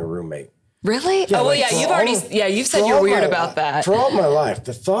 having a roommate. Really? Yeah, you've said you're weird about that. For all my life,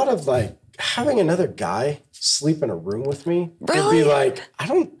 the thought of like having another guy sleep in a room with me would be like, I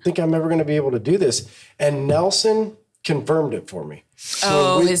don't think I'm ever going to be able to do this. And Nelson confirmed it for me.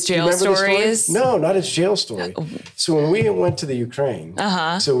 So his jail stories? No, not his jail story. So when we went to the Ukraine,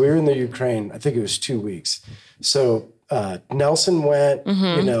 so we were in the Ukraine, I think it was 2 weeks. So Nelson went,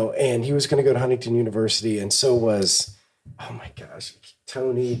 you know, and he was going to go to Huntington University. And so was, oh my gosh,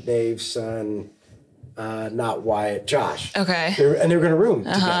 Tony, Dave's son, not Wyatt, Josh. Okay. They were going to room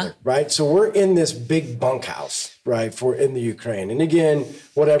together, right? So we're in this big bunkhouse, right, in the Ukraine. And again,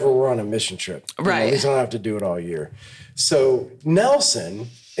 whatever, we're on a mission trip. Right. You know, we don't have to do it all year. So Nelson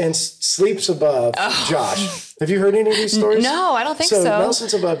sleeps above Josh. Have you heard any of these stories? No, I don't think so. So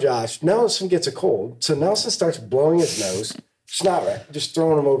Nelson's above Josh. Nelson gets a cold. So Nelson starts blowing his nose. It's not right. Just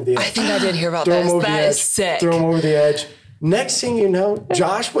throwing him over the edge. I think I did hear about this. That is sick. Throw him over the edge. Next thing you know,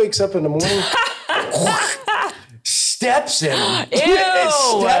 Josh wakes up in the morning, steps in him. Ew.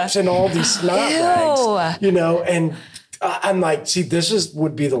 Steps in all these snot bags. You know, and I'm like, see,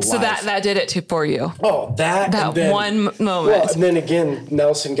 would be the life. So that did it for you. Oh, that one moment. Well, and then again,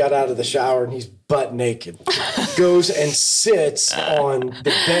 Nelson got out of the shower and he's butt naked. Goes and sits on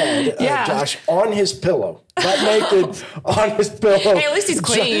the bed, Josh, on his pillow. Butt naked on his pillow. Hey, at least he's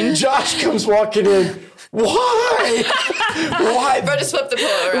clean. Josh comes walking in. Why? Why? Bro, just flip the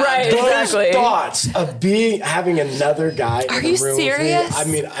pillow around. Right, exactly. Thoughts of having another guy in the room. Are you serious? With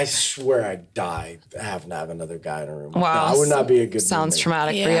me, I mean, I swear I'd die having to have another guy in a room. Wow. No, I would not be a good Sounds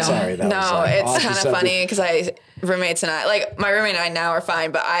roommate. traumatic for you. Sorry, it's kind of funny because roommates and I, like my roommate and I now are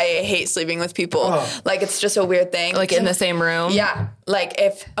fine, but I hate sleeping with people. Like it's just a weird thing. Like in the same room? Yeah. Like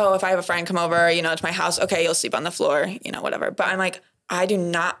if I have a friend come over, you know, to my house, okay, you'll sleep on the floor, you know, whatever. But I'm like, I do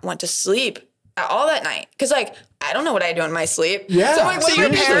not want to sleep at all that night. Cause like, I don't know what I do in my sleep. Yeah. So I'm like, what are you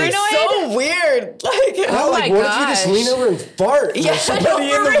paranoid? So weird. Like, what if you just lean over and fart? Yeah, there's somebody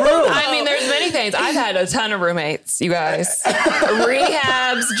in the room. I mean, there's many things. I've had a ton of roommates, you guys.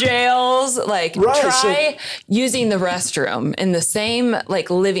 Rehabs, jails, try using the restroom in the same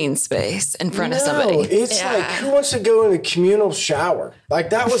living space in front of somebody. It's like, who wants to go in a communal shower? Like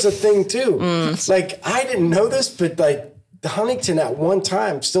that was a thing too. Like I didn't know this, but the Huntington at one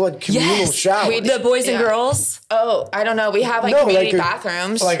time still had communal showers. The boys and girls? Oh, I don't know. We have community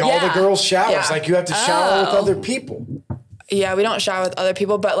bathrooms. Like all the girls' showers. Yeah. Like you have to shower with other people. Yeah, we don't shower with other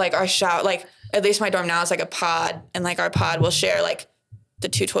people, but our shower, at least my dorm now is a pod, and our pod will share the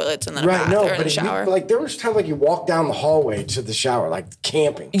 2 toilets and then a bath or in the shower. There was times you walk down the hallway to the shower,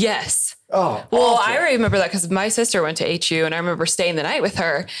 camping. Yes. Oh, well, awful. I remember that because my sister went to HU and I remember staying the night with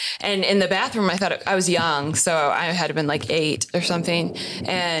her. And in the bathroom, I thought I was young, so I had been 8 or something.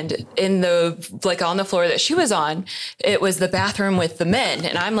 And in the on the floor that she was on, it was the bathroom with the men,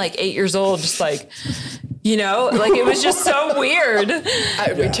 and I'm 8 years old, just it was just so weird. I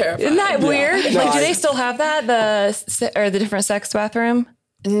would be terrified. Isn't that weird? No, do they still have that the different sex bathroom?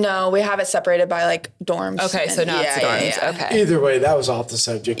 No, we have it separated by dorms. Okay, so now it's the dorms. Yeah. Okay. Either way, that was off the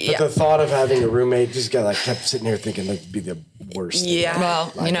subject. But the thought of having a roommate just kept sitting here thinking that'd be the worst thing. Yeah.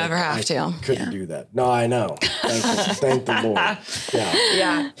 Well, you never have to. I couldn't do that. No, I know. Thank the Lord. Yeah.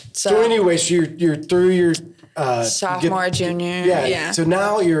 Yeah. So anyway, you're through your sophomore, junior. Yeah. So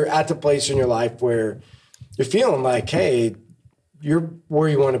now you're at the place in your life where you're feeling like, hey, you're where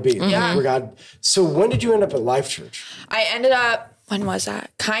you want to be. Yeah. Where God. So when did you end up at Life Church? I ended up, when was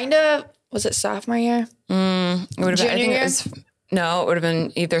that? Was it sophomore year? It would have Junior been, year? it would have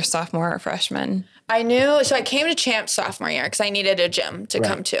been either sophomore or freshman. I came to Champs sophomore year because I needed a gym to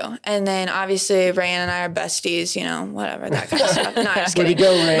come to. And then obviously Rayan and I are besties, whatever, that kind of stuff. No, I'm just kidding. Way to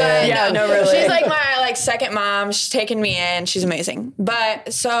go, Rayan. No, really. She's like my second mom. She's taken me in. She's amazing.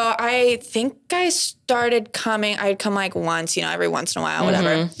 But so I think I started coming. I'd come once, every once in a while,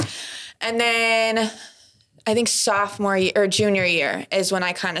 whatever. And then I think sophomore year or junior year is when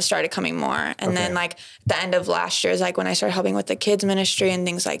I kind of started coming more. And then the end of last year is when I started helping with the kids ministry and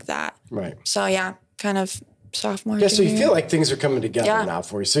things like that. Right. So yeah, kind of sophomore. Yeah. So you feel like things are coming together now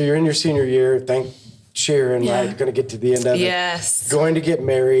for you. So you're in your senior year. Thank Sharon, right? You're going to get to the end of it. Yes. Going to get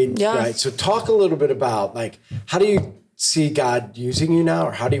married. Yeah. Right. So talk a little bit about how do you see God using you now,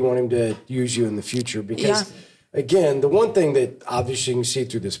 or how do you want him to use you in the future? Because again, the one thing that obviously you can see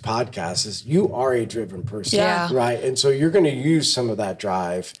through this podcast is you are a driven person, right? And so you're going to use some of that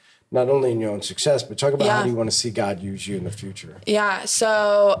drive, not only in your own success, but talk about how do you want to see God use you in the future? Yeah.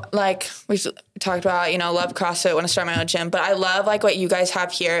 So we've talked about, love CrossFit, want to start my own gym, but I love what you guys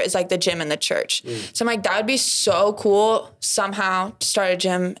have here is the gym in the church. So I'm that would be so cool somehow to start a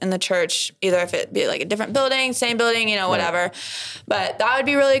gym in the church, either if it be a different building, same building, whatever, but that would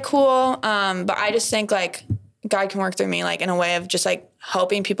be really cool. But I just think God can work through me in a way of just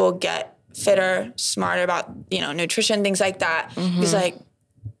helping people get fitter, smarter about, nutrition, things like that. Because I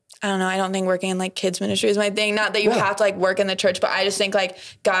don't know, I don't think working in kids ministry is my thing. Not that you have to work in the church, but I just think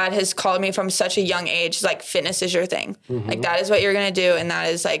God has called me from such a young age. Fitness is your thing. That is what you're going to do. And that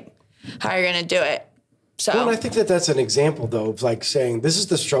is how you're going to do it. So well, I think that's an example though of saying this is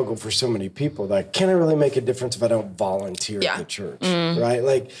the struggle for so many people. Can I really make a difference if I don't volunteer at the church?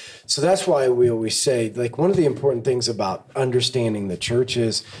 Right? So that's why we always say one of the important things about understanding the church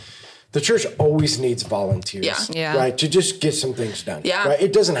is the church always needs volunteers, right? To just get some things done. Yeah. Right?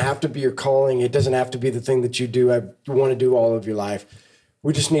 It doesn't have to be your calling. It doesn't have to be the thing that you want to do all of your life.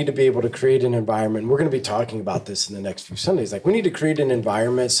 We just need to be able to create an environment. We're going to be talking about this in the next few Sundays. We need to create an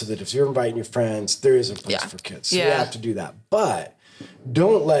environment so that if you're inviting your friends, there is a place for kids. So we have to do that. But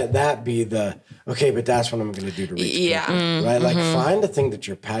don't let that be but that's what I'm going to do to reach people, right? Find the thing that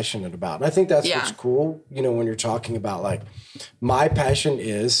you're passionate about. And I think that's what's cool, when you're talking about my passion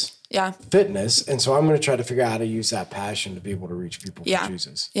is fitness. And so I'm going to try to figure out how to use that passion to be able to reach people for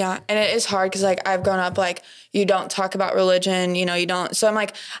Jesus. Yeah. And it is hard because I've grown up you don't talk about religion, you don't. So I'm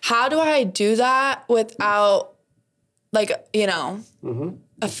how do I do that without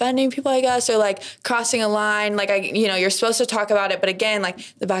offending people, I guess, or crossing a line? You're supposed to talk about it, but again,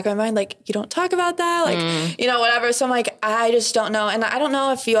 the back of my mind, you don't talk about that, whatever. So I'm I just don't know. And I don't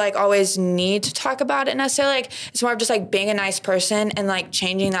know if you always need to talk about it necessarily. It's more of just being a nice person and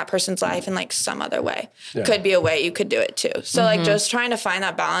changing that person's life in some other way. Could be a way you could do it too. So just trying to find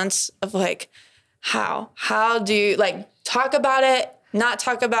that balance of how do you talk about it, not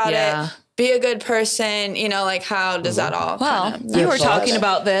talk about it, be a good person, how does that all you were talking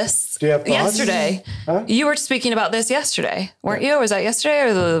about this yesterday. Huh? You were speaking about this yesterday, weren't you? Or was that yesterday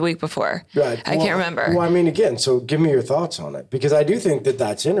or the week before? Right. I can't remember. Well, again, so give me your thoughts on it, because I do think that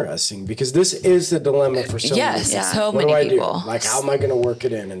that's interesting, because this is the dilemma for so many people. So many people. How am I going to work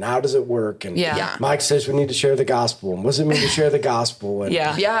it in, and how does it work? And Mike says we need to share the gospel, and what does it mean to share the gospel? And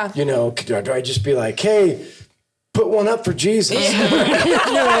do I just be hey, put one up for Jesus. One more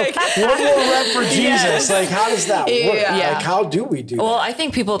rep for Jesus. How does that work? How do we do that? Well, I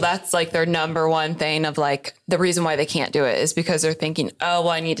think people, that's their number one thing of the reason why they can't do it is because they're thinking, oh, well,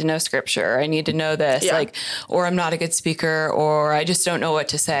 I need to know scripture. I need to know this, or I'm not a good speaker, or I just don't know what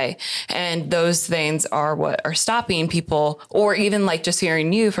to say. And those things are what are stopping people, or even just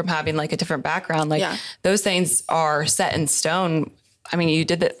hearing you from having a different background. Those things are set in stone. You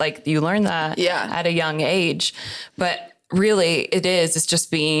did that, you learned that at a young age, but really it's just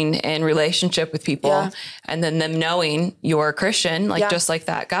being in relationship with people and then them knowing you're a Christian, just like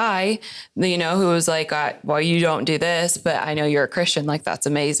that guy, who was well, you don't do this, but I know you're a Christian. That's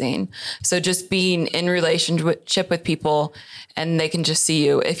amazing. So just being in relationship with people and they can just see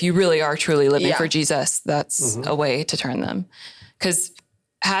you. If you really are truly living for Jesus, that's a way to turn them. 'Cause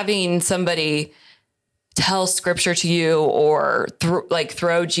having somebody tell scripture to you or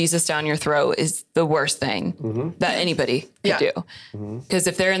throw Jesus down your throat is the worst thing that anybody could do. Because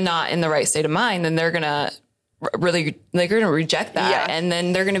if they're not in the right state of mind, then they're going to really, they're going to reject that. And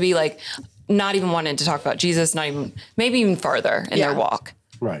then they're going to be not even wanting to talk about Jesus, not even, maybe even farther in their walk.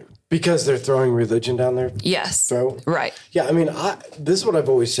 Right. Because they're throwing religion down their throat? Right. Yeah, I mean, this is what I've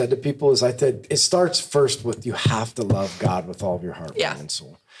always said to people is I said it starts first with you have to love God with all of your heart, mind, and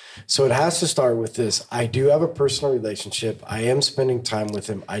soul. So it has to start with this. I do have a personal relationship. I am spending time with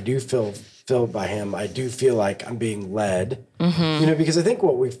him. I do feel filled by him. I do feel like I'm being led, because I think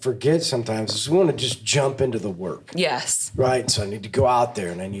what we forget sometimes is we want to just jump into the work. Yes. Right. So I need to go out there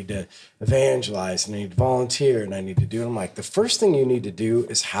and I need to evangelize and I need to volunteer and I need to do it. I'm like, the first thing you need to do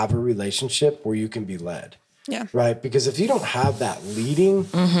is have a relationship where you can be led. Yeah. Right. Because if you don't have that leading,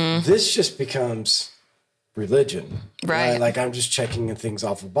 this just becomes religion. Right. Like I'm just checking things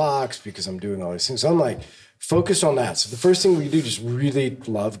off a box because I'm doing all these things. So I'm like, focus on that. So the first thing we do, just really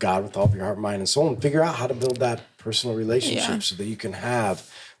love God with all of your heart, mind, and soul, and figure out how to build that personal relationship so that you can have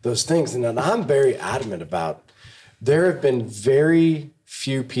those things. And I'm very adamant about, there have been very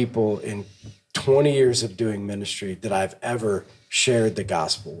few people in 20 years of doing ministry that I've ever shared the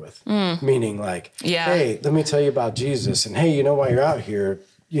gospel with. Meaning like, hey, let me tell you about Jesus. And hey, while you're out here,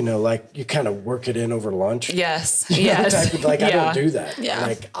 like you kind of work it in over lunch. Yes. Type of, like, I don't do that. Yeah.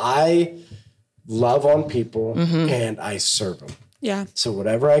 Like I love on people and I serve them. Yeah. So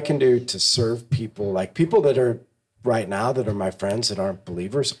whatever I can do to serve people, like people that are right now that are my friends that aren't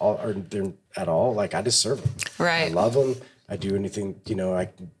believers they're at all, like I just serve them. Right. I love them. I do anything, I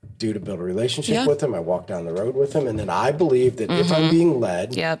can do to build a relationship with them. I walk down the road with them. And then I believe that if I'm being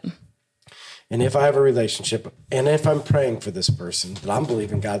led and if I have a relationship and if I'm praying for this person, that I'm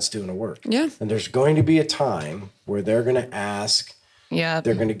believing God's doing a work. Yeah. And there's going to be a time where they're going to ask, they're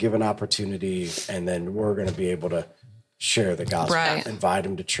going to give an opportunity, and then we're going to be able to share the gospel, invite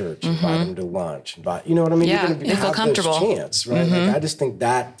them to church, invite them to lunch, you know what I mean? Yeah, you're going to feel comfortable. Chance, right? Like I just think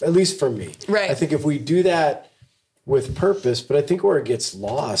that, at least for me, I think if we do that with purpose, but I think where it gets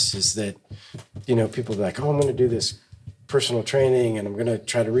lost is that, people are like, oh, I'm going to do this personal training and I'm going to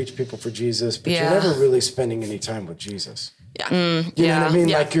try to reach people for Jesus, but you're never really spending any time with Jesus. Yeah. You know what I mean?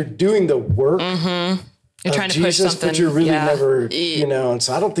 Yeah. Like you're doing the work. You're trying to push something, but you're really never, and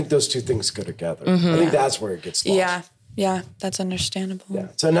so I don't think those two things go together. I think that's where it gets lost. Yeah, that's understandable. Yeah,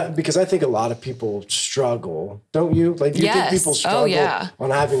 so because I think a lot of people struggle, don't you? Like, do you think people struggle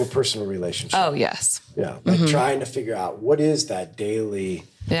on having a personal relationship? Oh, yes. Yeah, like trying to figure out what is that daily,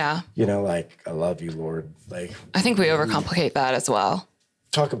 like, I love you, Lord. Like, I think we overcomplicate that as well.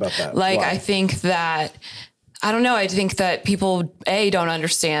 Talk about that. Like, why? I think that, I don't know, I think that people, don't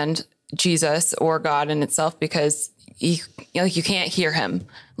understand Jesus or God in itself because you can't hear him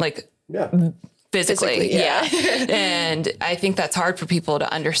physically. And I think that's hard for people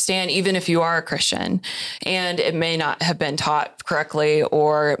to understand, even if you are a Christian, and it may not have been taught correctly,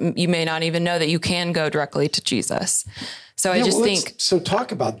 or you may not even know that you can go directly to Jesus. So I just think. So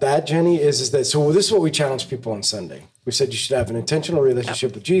talk about that, Jenny, is that, so this is what we challenge people on Sunday. We said you should have an intentional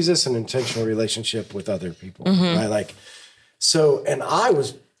relationship with Jesus and an intentional relationship with other people, right? Like, so, and I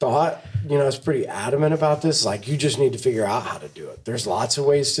was pretty adamant about this. Like, you just need to figure out how to do it. There's lots of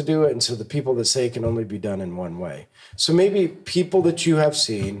ways to do it. And so the people that say it can only be done in one way. So maybe people that you have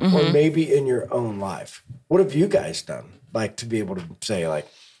seen, or maybe in your own life, what have you guys done? Like, to be able to say, like,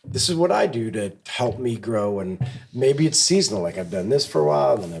 this is what I do to help me grow. And maybe it's seasonal. Like, I've done this for a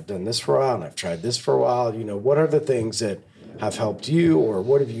while, and then I've done this for a while, and I've tried this for a while. What are the things that have helped you, or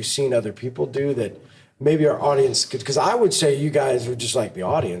what have you seen other people do that maybe our audience could, because I would say you guys were just like the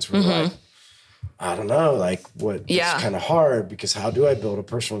audience. We're like, I don't know, like it's kind of hard because how do I build a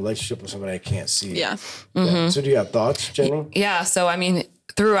personal relationship with somebody I can't see? Yeah. So do you have thoughts, Jenny? Yeah. So, I mean,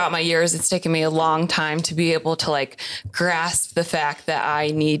 throughout my years, it's taken me a long time to be able to grasp the fact that I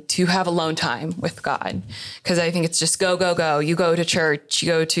need to have alone time with God. Cause I think it's just go, go, go. You go to church, you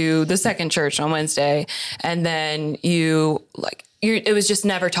go to the second church on Wednesday, and then it was just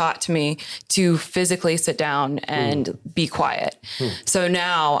never taught to me to physically sit down and be quiet. So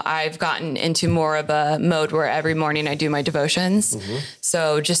now I've gotten into more of a mode where every morning I do my devotions.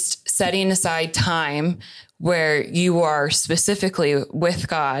 So just setting aside time where you are specifically with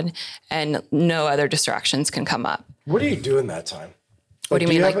God and no other distractions can come up. What do you do in that time? What do you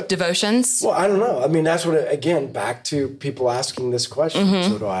mean, like devotions? Well, I don't know. I mean, that's what, again, back to people asking this question.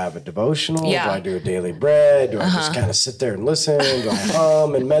 So do I have a devotional? Do I do a daily bread? Do I just kind of sit there and listen? Do I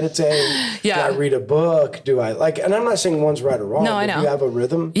hum and meditate? Do I read a book? Do I and I'm not saying one's right or wrong. No, I know. Do you have a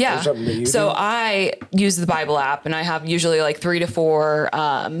rhythm? Yeah. Or something that you so do? I use the Bible app, and I have usually 3 to 4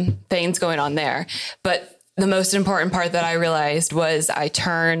 things going on there. But the most important part that I realized was I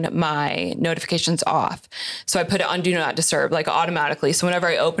turn my notifications off. So I put it on do not disturb, like automatically. So whenever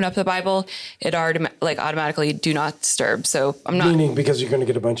I open up the Bible, it already like automatically do not disturb. So I'm not. Meaning because you're going to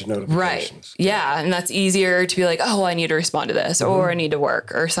get a bunch of notifications. Right. Yeah. And that's easier to be like, oh, I need to respond to this or I need to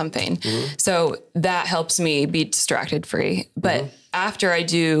work or something. So that helps me be distracted free. But after I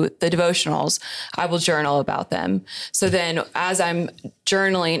do the devotionals, I will journal about them. So then as I'm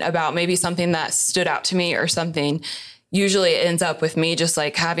journaling about maybe something that stood out to me or something, usually it ends up with me just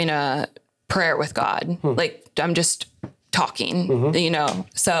like having a prayer with God. Like I'm just talking, you know?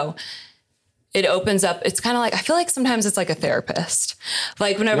 So it opens up. It's kind of like, I feel like sometimes it's like a therapist.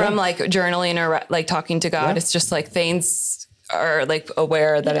 Like whenever I'm like journaling or like talking to God, it's just like things are like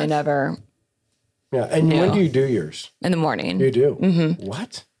aware that I never. Yeah. And when do you do yours? In the morning. You do?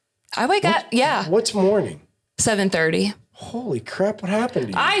 What? I wake up. Yeah. What's morning? 7:30. Holy crap. What happened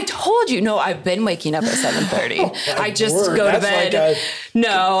to you? I told you. No, I've been waking up at 7:30. I just go to bed.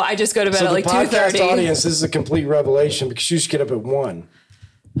 I just go to bed at like 2:30. So the podcast audience, this is a complete revelation because you just get up at 1.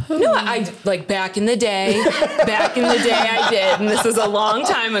 No, I like back in the day I did, and this was a long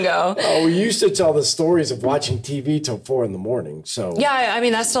time ago. Oh, we used to tell the stories of watching TV till 4 a.m. So yeah, I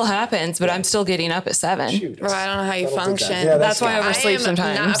mean that still happens, but I'm still getting up at 7. Shoot, I don't know how you function. Yeah, that's why I oversleep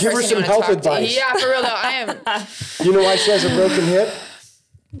sometimes. Give her some health advice. Yeah, for real though, I am. You know why she has a broken hip?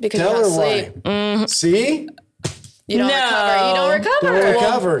 Because Tell you her don't sleep. why. See? You don't recover. You don't recover. Don't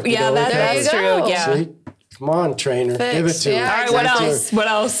recover. Yeah, that's true. Yeah. See? Come on, trainer. Give it to her. Yeah, all right, what else? What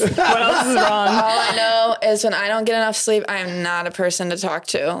else? What else is wrong? All I know is when I don't get enough sleep, I am not a person to talk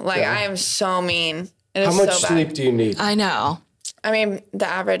to. Like, I am so mean. It How is much so sleep do you need? I know. I mean, the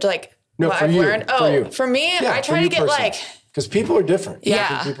average, like, No, what for I've you. learned. For you. For me, I try to get like. Because people are different.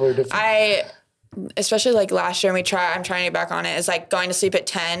 Yeah. People are different. Especially like last year, I'm trying to get back on it, is like going to sleep at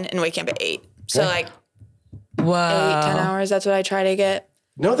 10 and waking up at 8. So like, 8, 10 hours, that's what I try to get.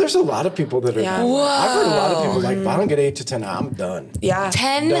 No, there's a lot of people that are. Yeah. Whoa. I've heard a lot of people like, if I don't get 8 to 10, I'm done. Yeah.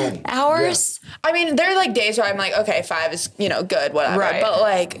 10 hours? Yeah. I mean, there are like days where I'm like, okay, 5 is, good, whatever. Right. But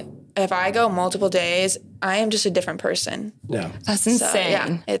like, if I go multiple days, I am just a different person. Yeah. That's insane. So,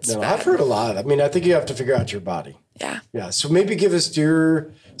 yeah, it's bad. I've heard a lot. I mean, I think you have to figure out your body. Yeah. Yeah. So maybe give us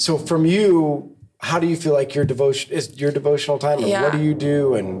so from you, how do you feel like your devotional time? And what do you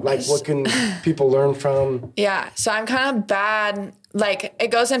do? And like, what can people learn from? Yeah. So I'm kind of bad. Like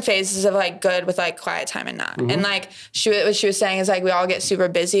it goes in phases of like good with like quiet time and not. And like what she was saying is like, we all get super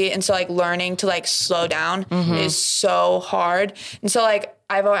busy. And so like learning to like slow down is so hard. And so like,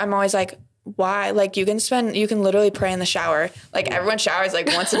 I'm always like, why? Like you can literally pray in the shower. Like everyone showers like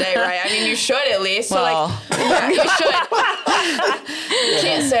once a day, right? I mean, you should at least. So yeah, you should.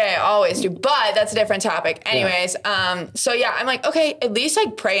 Can't say I always do, but that's a different topic. Anyways, so yeah, I'm like, okay, at least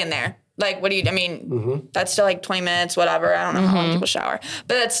like pray in there. Like, that's still like 20 minutes, whatever. I don't know how long people shower,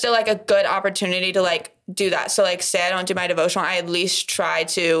 but that's still like a good opportunity to like do that. So like say I don't do my devotional, I at least try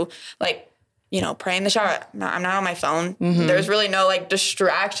to like, pray in the shower. I'm not on my phone. There's really no like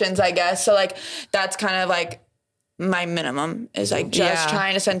distractions, I guess. So like, that's kind of like my minimum is like just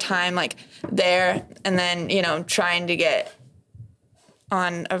trying to spend time like there and then, trying to get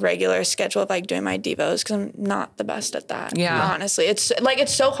on a regular schedule of like doing my devos because I'm not the best at that. Yeah. Honestly, it's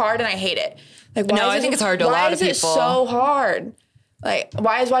so hard and I hate it. Like, I think it's hard to a lot of people. Why is it so hard? Like,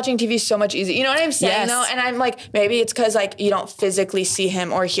 why is watching TV so much easier? You know what I'm saying though? And I'm like, maybe it's because like you don't physically see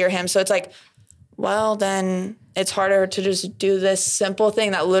him or hear him. So it's like, well, then it's harder to just do this simple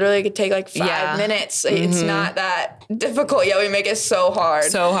thing that literally could take like 5 minutes. It's not that difficult. Yeah, we make it so hard.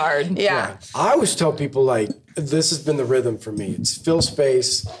 So hard. Yeah. I always tell people like, this has been the rhythm for me. It's fill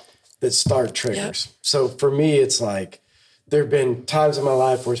space that start triggers. Yep. So for me, it's like, there have been times in my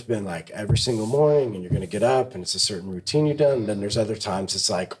life where it's been like every single morning and you're going to get up and it's a certain routine you've done. And then there's other times it's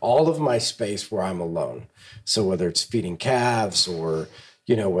like all of my space where I'm alone. So whether it's feeding calves or,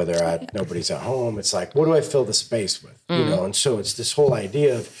 whether nobody's at home, it's like, what do I fill the space with? And so it's this whole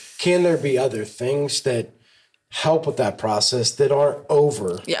idea of, can there be other things that help with that process that aren't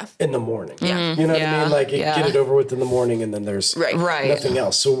over in the morning? Yeah. You know what I mean? Like get it over with in the morning and then there's nothing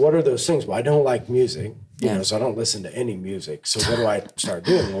else. So what are those things? Well, I don't like music, so I don't listen to any music. So what do I start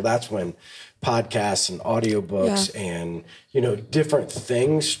doing? Well, that's when podcasts and audiobooks and, different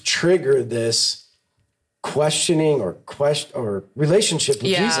things trigger this questioning or relationship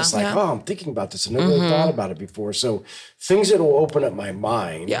with Jesus. Like, I'm thinking about this. I never really thought about it before. So things that will open up my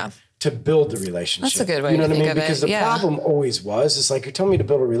mind to build the relationship. That's a good way you know to what think I mean? of Because it. the problem always was, it's like, you're telling me to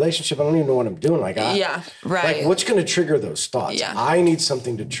build a relationship. I don't even know what I'm doing. Like, right. What's going to trigger those thoughts? Yeah. I need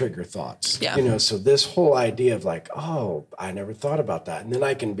something to trigger thoughts. Yeah. You know, so this whole idea of like, oh, I never thought about that. And then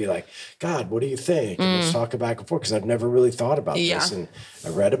I can be like, God, what do you think? And let's talk back and forth, because I've never really thought about this. And I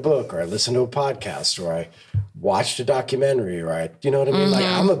read a book, or I listened to a podcast, or I watched a documentary, or you know what I mean? Like,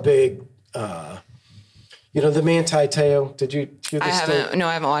 I'm a big, you know, the Manti Te'o, did you hear this? I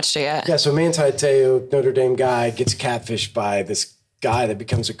haven't watched it yet. Yeah, so Manti Te'o, Notre Dame guy, gets catfished by this guy that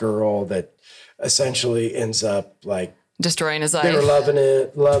becomes a girl that essentially ends up like destroying his life. They were loving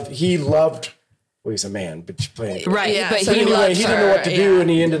it. He loved, well, he's a man, but you're playing. Right, yeah, but so he didn't know what to do, and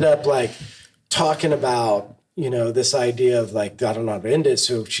he ended up like talking about, you know, this idea of like, I don't know how to end it,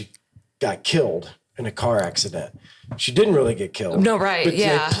 so she got killed in a car accident. She didn't really get killed. No, right, but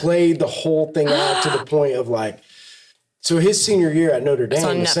yeah. they played the whole thing out to the point of like, so his senior year at Notre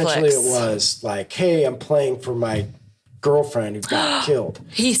Dame, essentially it was like, hey, I'm playing for my girlfriend who got killed.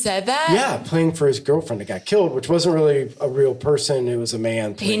 He said that? Yeah, playing for his girlfriend that got killed, which wasn't really a real person. It was a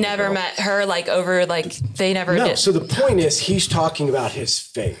man. He never met her, like, over, like, they never did. So the point is, he's talking about his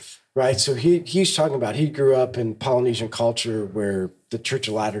faith, right? So he's talking about, he grew up in Polynesian culture where the Church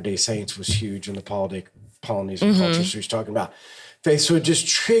of Latter-day Saints was huge in the Polynesian culture. So he's talking about faith. So it just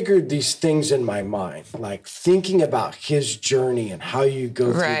triggered these things in my mind, like thinking about his journey and how you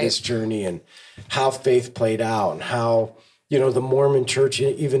go through this journey and how faith played out and how, you know, the Mormon church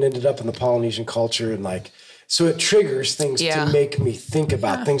even ended up in the Polynesian culture. And like, so it triggers things to make me think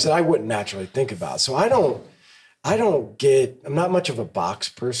about things that I wouldn't naturally think about. So I'm not much of a box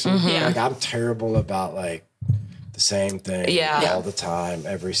person. Like, I'm terrible about like the same thing all the time,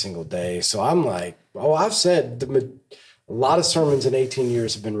 every single day. So I'm like, I've said a lot of sermons in 18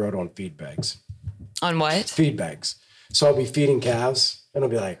 years have been wrote on feed bags. On what? Feed bags. So I'll be feeding calves and I'll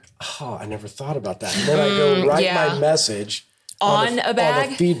be like, oh, I never thought about that. And then I go write my message on a bag?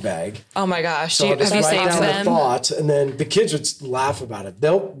 On a feed bag. Oh my gosh. So I'll just write down the thoughts, and then the kids would laugh about it.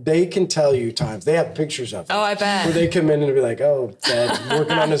 They can tell you times. They have pictures of it. Oh, I bet. Where they come in and be like, oh, Dad's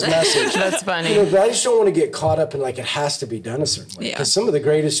working on his message. That's funny. You know, but I just don't want to get caught up in like it has to be done a certain way. Because some of the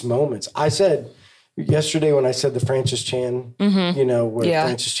greatest moments, I said yesterday when I said the Francis Chan, you know, where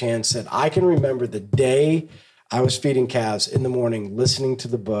Francis Chan said, I can remember the day I was feeding calves in the morning, listening to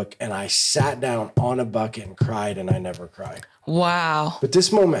the book, and I sat down on a bucket and cried, and I never cried. Wow. But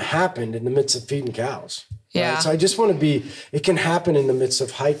this moment happened in the midst of feeding cows. Yeah. Right? So I just want to it can happen in the midst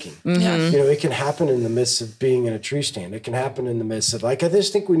of hiking. You know, it can happen in the midst of being in a tree stand. It can happen in the midst of, like, I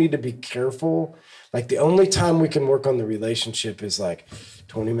just think we need to be careful. Like, the only time we can work on the relationship is like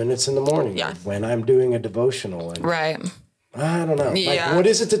 20 minutes in the morning when I'm doing a devotional. And I don't know. Like, what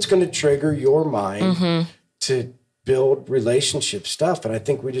is it that's going to trigger your mind to build relationship stuff? And I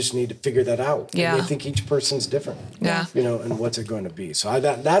think we just need to figure that out. And I think each person's different. You know, and what's it going to be? So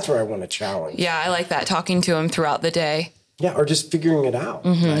that's where I want to challenge. Yeah, I like that. Talking to him throughout the day. Yeah, or just figuring it out.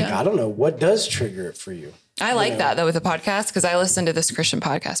 Like, I don't know, what does trigger it for you? I like that though with the podcast, because I listen to this Christian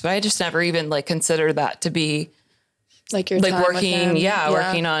podcast, but I just never even like considered that to be like your like time working, with him.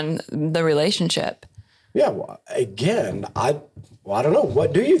 working on the relationship. Yeah, well, again, I don't know.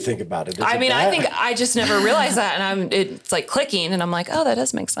 What do you think about it? I mean, I think I just never realized that, and it's like clicking, and I'm like, oh, that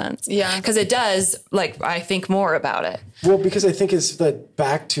does make sense. Yeah, because it does. Like, I think more about it. Well, because I think it's that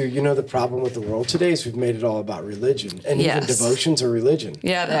back to, you know, the problem with the world today is we've made it all about religion, and even devotions are religion.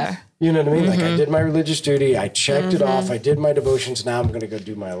 Yeah, they are. You know what I mean? Like, I did my religious duty, I checked it off, I did my devotions. Now I'm going to go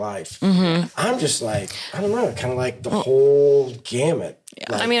do my life. I'm just like, I don't know, kind of like the whole gamut.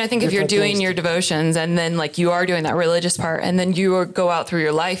 Yeah. Like, I mean, I think if you're doing your devotions and then like you are doing that religious part and then you go out through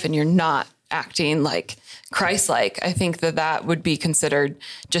your life and you're not acting like Christ-like, I think that would be considered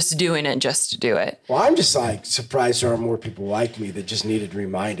just doing it just to do it. Well, I'm just like surprised there aren't more people like me that just needed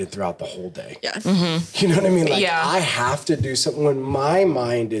reminded throughout the whole day. Yeah. You know what I mean? Like, I have to do something when my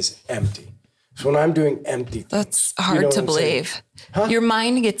mind is empty. So when I'm doing empty things. That's hard to believe. Huh? Your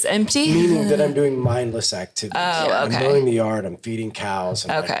mind gets empty? Meaning that I'm doing mindless activities. Oh, okay. I'm mowing the yard, I'm feeding cows,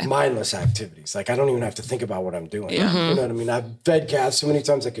 and like mindless activities. Like, I don't even have to think about what I'm doing. You know what I mean? I've fed calves so many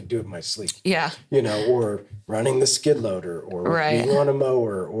times I could do it in my sleep. Yeah. You know, or running the skid loader, or being on a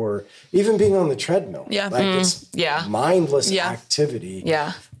mower, or even being on the treadmill. Yeah. Like, it's mindless activity.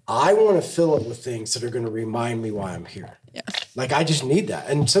 Yeah. I want to fill it with things that are going to remind me why I'm here. Yeah. Like, I just need that.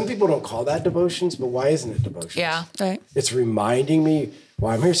 And some people don't call that devotions, but why isn't it devotions? Yeah. Right. It's reminding me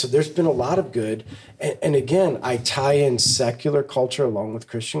why I'm here. So there's been a lot of good. And again, I tie in secular culture along with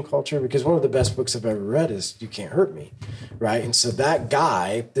Christian culture, because one of the best books I've ever read is You Can't Hurt Me. Right. And so that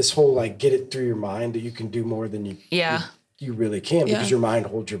guy, this whole like get it through your mind that you can do more than you you really can because your mind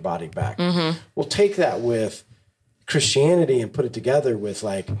holds your body back. We'll take that with Christianity and put it together with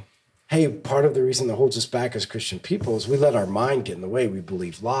like, hey, part of the reason that holds us back as Christian people is we let our mind get in the way. We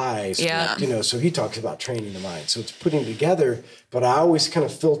believe lies. Yeah. So he talks about training the mind. So it's putting together, but I always kind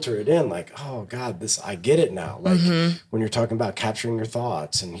of filter it in like, oh God, I get it now. Like when you're talking about capturing your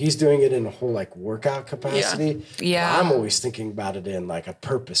thoughts, and he's doing it in a whole like workout capacity. Yeah. I'm always thinking about it in like a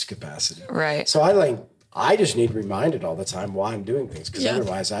purpose capacity. Right. So I just need reminded all the time why I'm doing things because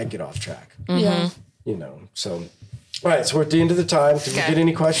otherwise I get off track. Yeah. So... All right, so we're at the end of the time. Did we get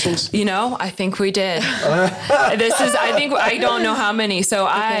any questions? I think we did. I don't know how many. So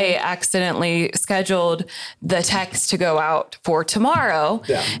I accidentally scheduled the text to go out for tomorrow.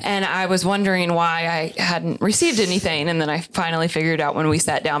 Yeah. And I was wondering why I hadn't received anything. And then I finally figured out when we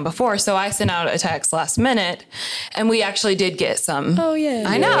sat down before. So I sent out a text last minute and we actually did get some. Oh, yeah.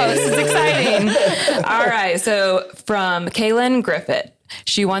 I know. This is exciting. All right. So from Kaylin Griffith.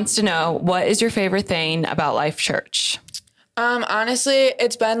 She wants to know, what is your favorite thing about Life Church? Honestly,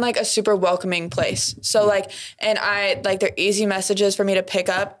 it's been like a super welcoming place. So like, and they're easy messages for me to pick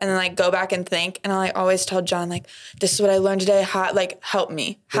up and then like go back and think. And I like always tell John, like, this is what I learned today. How, like, help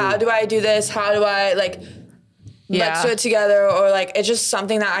me. How do I do this? How do I like, let's do it together. Or like, it's just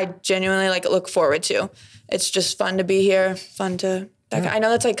something that I genuinely like look forward to. It's just fun to be here, fun to... I know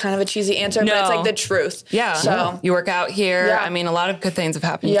that's like kind of a cheesy answer, but it's like the truth. Yeah. So you work out here. Yeah. I mean, a lot of good things have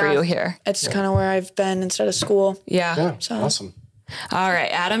happened for you here. It's kind of where I've been instead of school. Yeah. Awesome. All right.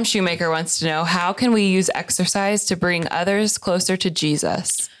 Adam Shoemaker wants to know, how can we use exercise to bring others closer to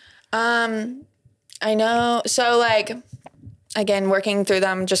Jesus? I know. So like, again, working through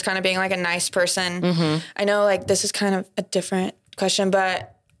them, just kind of being like a nice person. I know like this is kind of a different question,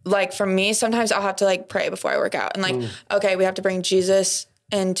 but like for me, sometimes I'll have to like pray before I work out and like, okay, we have to bring Jesus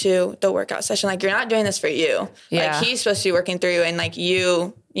into the workout session. Like you're not doing this for you. Yeah. Like he's supposed to be working through you and like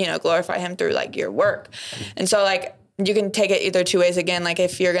you glorify him through like your work. And so like you can take it either two ways again. Like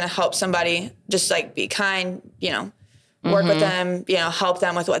if you're going to help somebody, just like be kind, work with them, help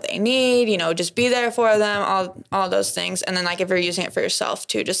them with what they need, just be there for them, all those things. And then like if you're using it for yourself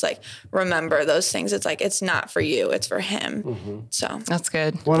too, just like remember those things. It's like, it's not for you, it's for him. So that's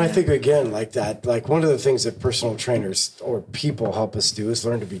good. Well, I think again, like that, like one of the things that personal trainers or people help us do is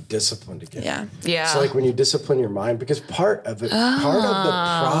learn to be disciplined again. Yeah. Yeah. So like when you discipline your mind, because part of the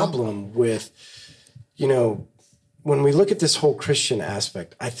problem with, when we look at this whole Christian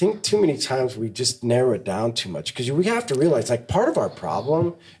aspect, I think too many times we just narrow it down too much because we have to realize like part of our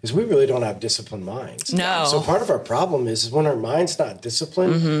problem is we really don't have disciplined minds. No. So part of our problem is when our mind's not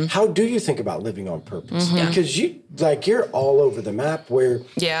disciplined, how do you think about living on purpose? Because you're all over the map where,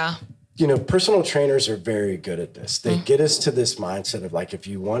 personal trainers are very good at this. They get us to this mindset of like, if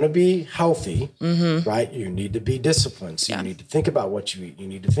you want to be healthy, right, you need to be disciplined. So you need to think about what you eat. You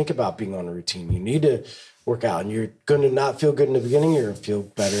need to think about being on a routine. You need to work out, and you're going to not feel good in the beginning. You're going to feel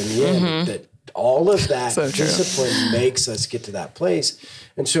better in the end. That all of that discipline makes us get to that place.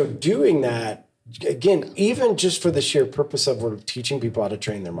 And so doing that, again, even just for the sheer purpose of we're teaching people how to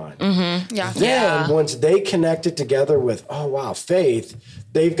train their mind. Then once they connect it together with, faith,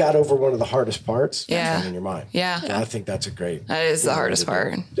 they've got over one of the hardest parts. Training your mind. And I think that's that is the hardest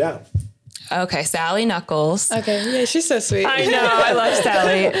part. Yeah. Okay, Sally Knuckles. Okay, yeah, she's so sweet. I know, I love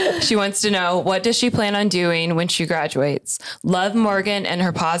Sally. She wants to know, what does she plan on doing when she graduates? Love Morgan and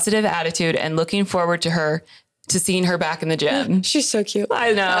her positive attitude and looking forward to seeing her back in the gym. She's so cute.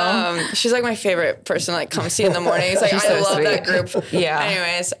 I know. She's like my favorite person, like come see in the mornings. Like I love that group. Yeah.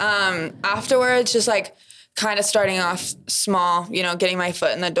 Anyways, afterwards, just like kind of starting off small, getting my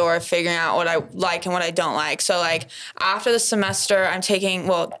foot in the door, figuring out what I like and what I don't like. So like after the semester, during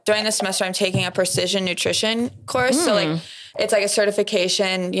the semester, I'm taking a precision nutrition course. So like, it's like a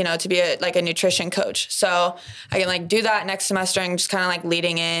certification, to be a nutrition coach. So I can like do that next semester and just kind of like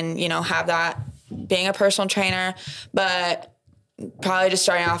leading in, have that being a personal trainer, but probably just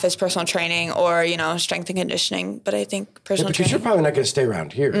starting off as personal training or, strength and conditioning. But I think personal training. Because you're probably not going to stay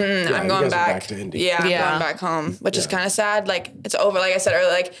around here. I'm going back to Indy. Yeah, I'm going back home, which is kind of sad. Like it's over. Like I said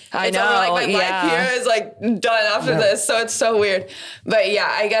earlier, like it's over. Like my life here is like done after this. So it's so weird. But yeah,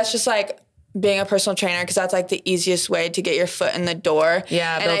 I guess just like being a personal trainer, because that's like the easiest way to get your foot in the door.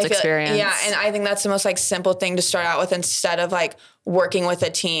 Yeah, builds experience. And I think that's the most like simple thing to start out with instead of like working with a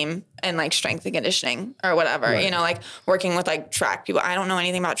team and like strength and conditioning or whatever, like working with like track people. I don't know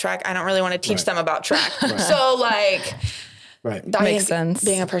anything about track. I don't really want to teach them about track. So like, makes sense.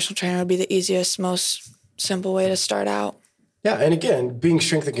 Being a personal trainer would be the easiest, most simple way to start out. Yeah, and again, being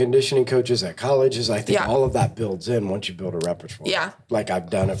strength and conditioning coaches at colleges, I think all of that builds in once you build a repertoire. Yeah. Like I've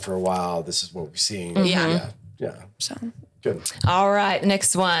done it for a while. This is what we're seeing. Yeah. Yeah. So Good. All right.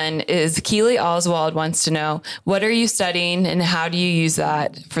 Next one is Keely Oswald wants to know, what are you studying and how do you use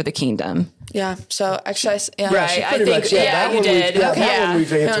that for the kingdom? Yeah. So exercise. Yeah. Right. I think, you did. That one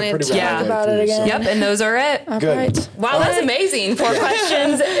we've answered pretty well. Talk about it again. Yep. And those are it. Good. Right. Wow. That's amazing. 4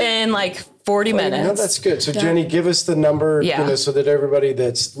 questions in like 40 minutes. No, that's good. So Jenny, give us the number, so that everybody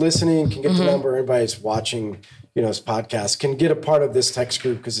that's listening can get the number. Everybody that's watching, this podcast can get a part of this text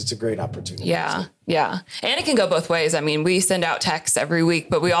group because it's a great opportunity. Yeah. Yeah. And it can go both ways. I mean, we send out texts every week,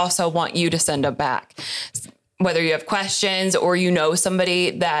 but we also want you to send them back. Whether you have questions or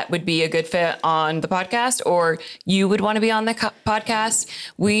somebody that would be a good fit on the podcast or you would want to be on the podcast,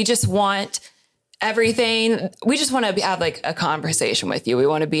 we just want everything. We just want to have like a conversation with you. We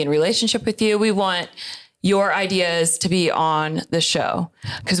want to be in relationship with you. We want your ideas to be on the show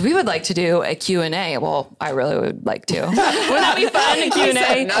because we would like to do a Q&A. Well, I really would like to. Would that be fun, a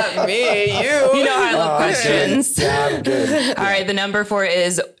Q&A? Not me, you. You know I love questions. Yeah, I'm good. All right, the number for it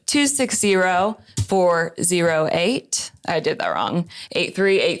is 260-408. I did that wrong.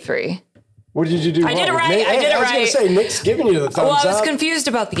 8383. What did you do wrong? I did it right. I did it right. I was going to say, Nick's giving you the thumbs up. Well, I was confused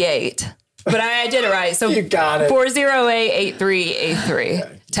about the 8. But I did it right. So you got it.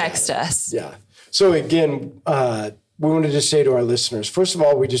 408-8383. Text us. Yeah. So again, we wanted to say to our listeners, first of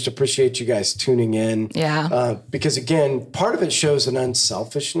all, we just appreciate you guys tuning in. Yeah. Because again, part of it shows an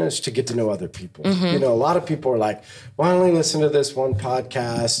unselfishness to get to know other people. A lot of people are like, well, I only listen to this one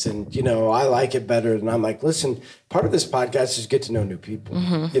podcast and, I like it better. And I'm like, listen, part of this podcast is get to know new people.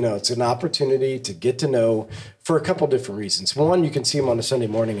 It's an opportunity to get to know for a couple different reasons. One, you can see them on a Sunday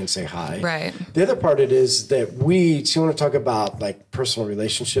morning and say hi. Right. The other part of it is that so you want to talk about like personal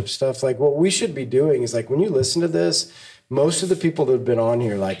relationship stuff. Like what we should be doing is like when you listen to this, most of the people that have been on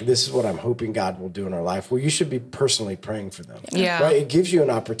here, like this is what I'm hoping God will do in our life. Well, you should be personally praying for them. Yeah. Right. It gives you an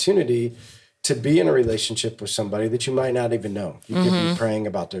opportunity to be in a relationship with somebody that you might not even know. You could be praying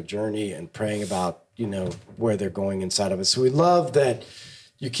about their journey and praying about, where they're going inside of it. So we love that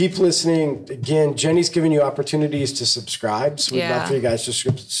you keep listening. Again, Jenny's giving you opportunities to subscribe. So we'd love for you guys to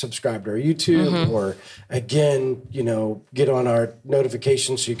subscribe to our YouTube or again, get on our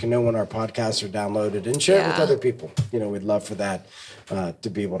notifications so you can know when our podcasts are downloaded and share it with other people. We'd love for that to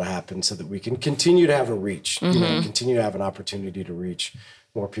be able to happen so that we can continue to have a reach, continue to have an opportunity to reach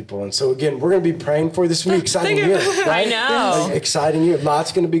more people. And so again, we're going to be praying for this. Will be exciting year, right? I know. Exciting year.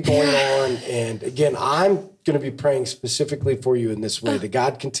 Lots going to be going on. And again, I'm going to be praying specifically for you in this way, that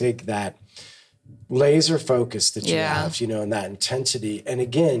God can take that laser focus that you have, and that intensity. And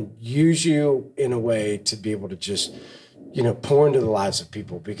again, use you in a way to be able to just, pour into the lives of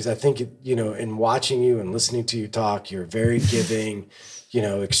people. Because I think, in watching you and listening to you talk, you're a very giving,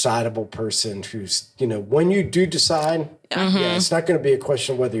 excitable person who's, when you do decide, it's not going to be a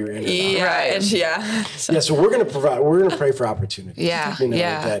question of whether you're in or not. Right. Yeah. So we're going to pray for opportunity.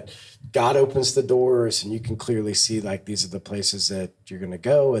 That God opens the doors and you can clearly see like these are the places that you're going to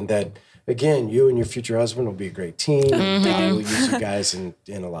go, and that again, you and your future husband will be a great team. God will use you guys in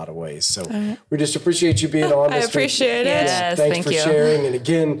a lot of ways. So we just appreciate you being on this. I appreciate it. Yes, thanks for sharing. And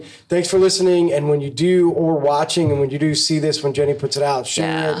again, thanks for listening. And when you do, or watching, and when you do see this, when Jenny puts it out,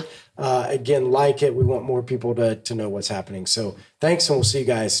 share it. Again, like it. We want more people to know what's happening. So thanks, and we'll see you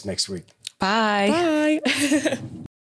guys next week. Bye. Bye.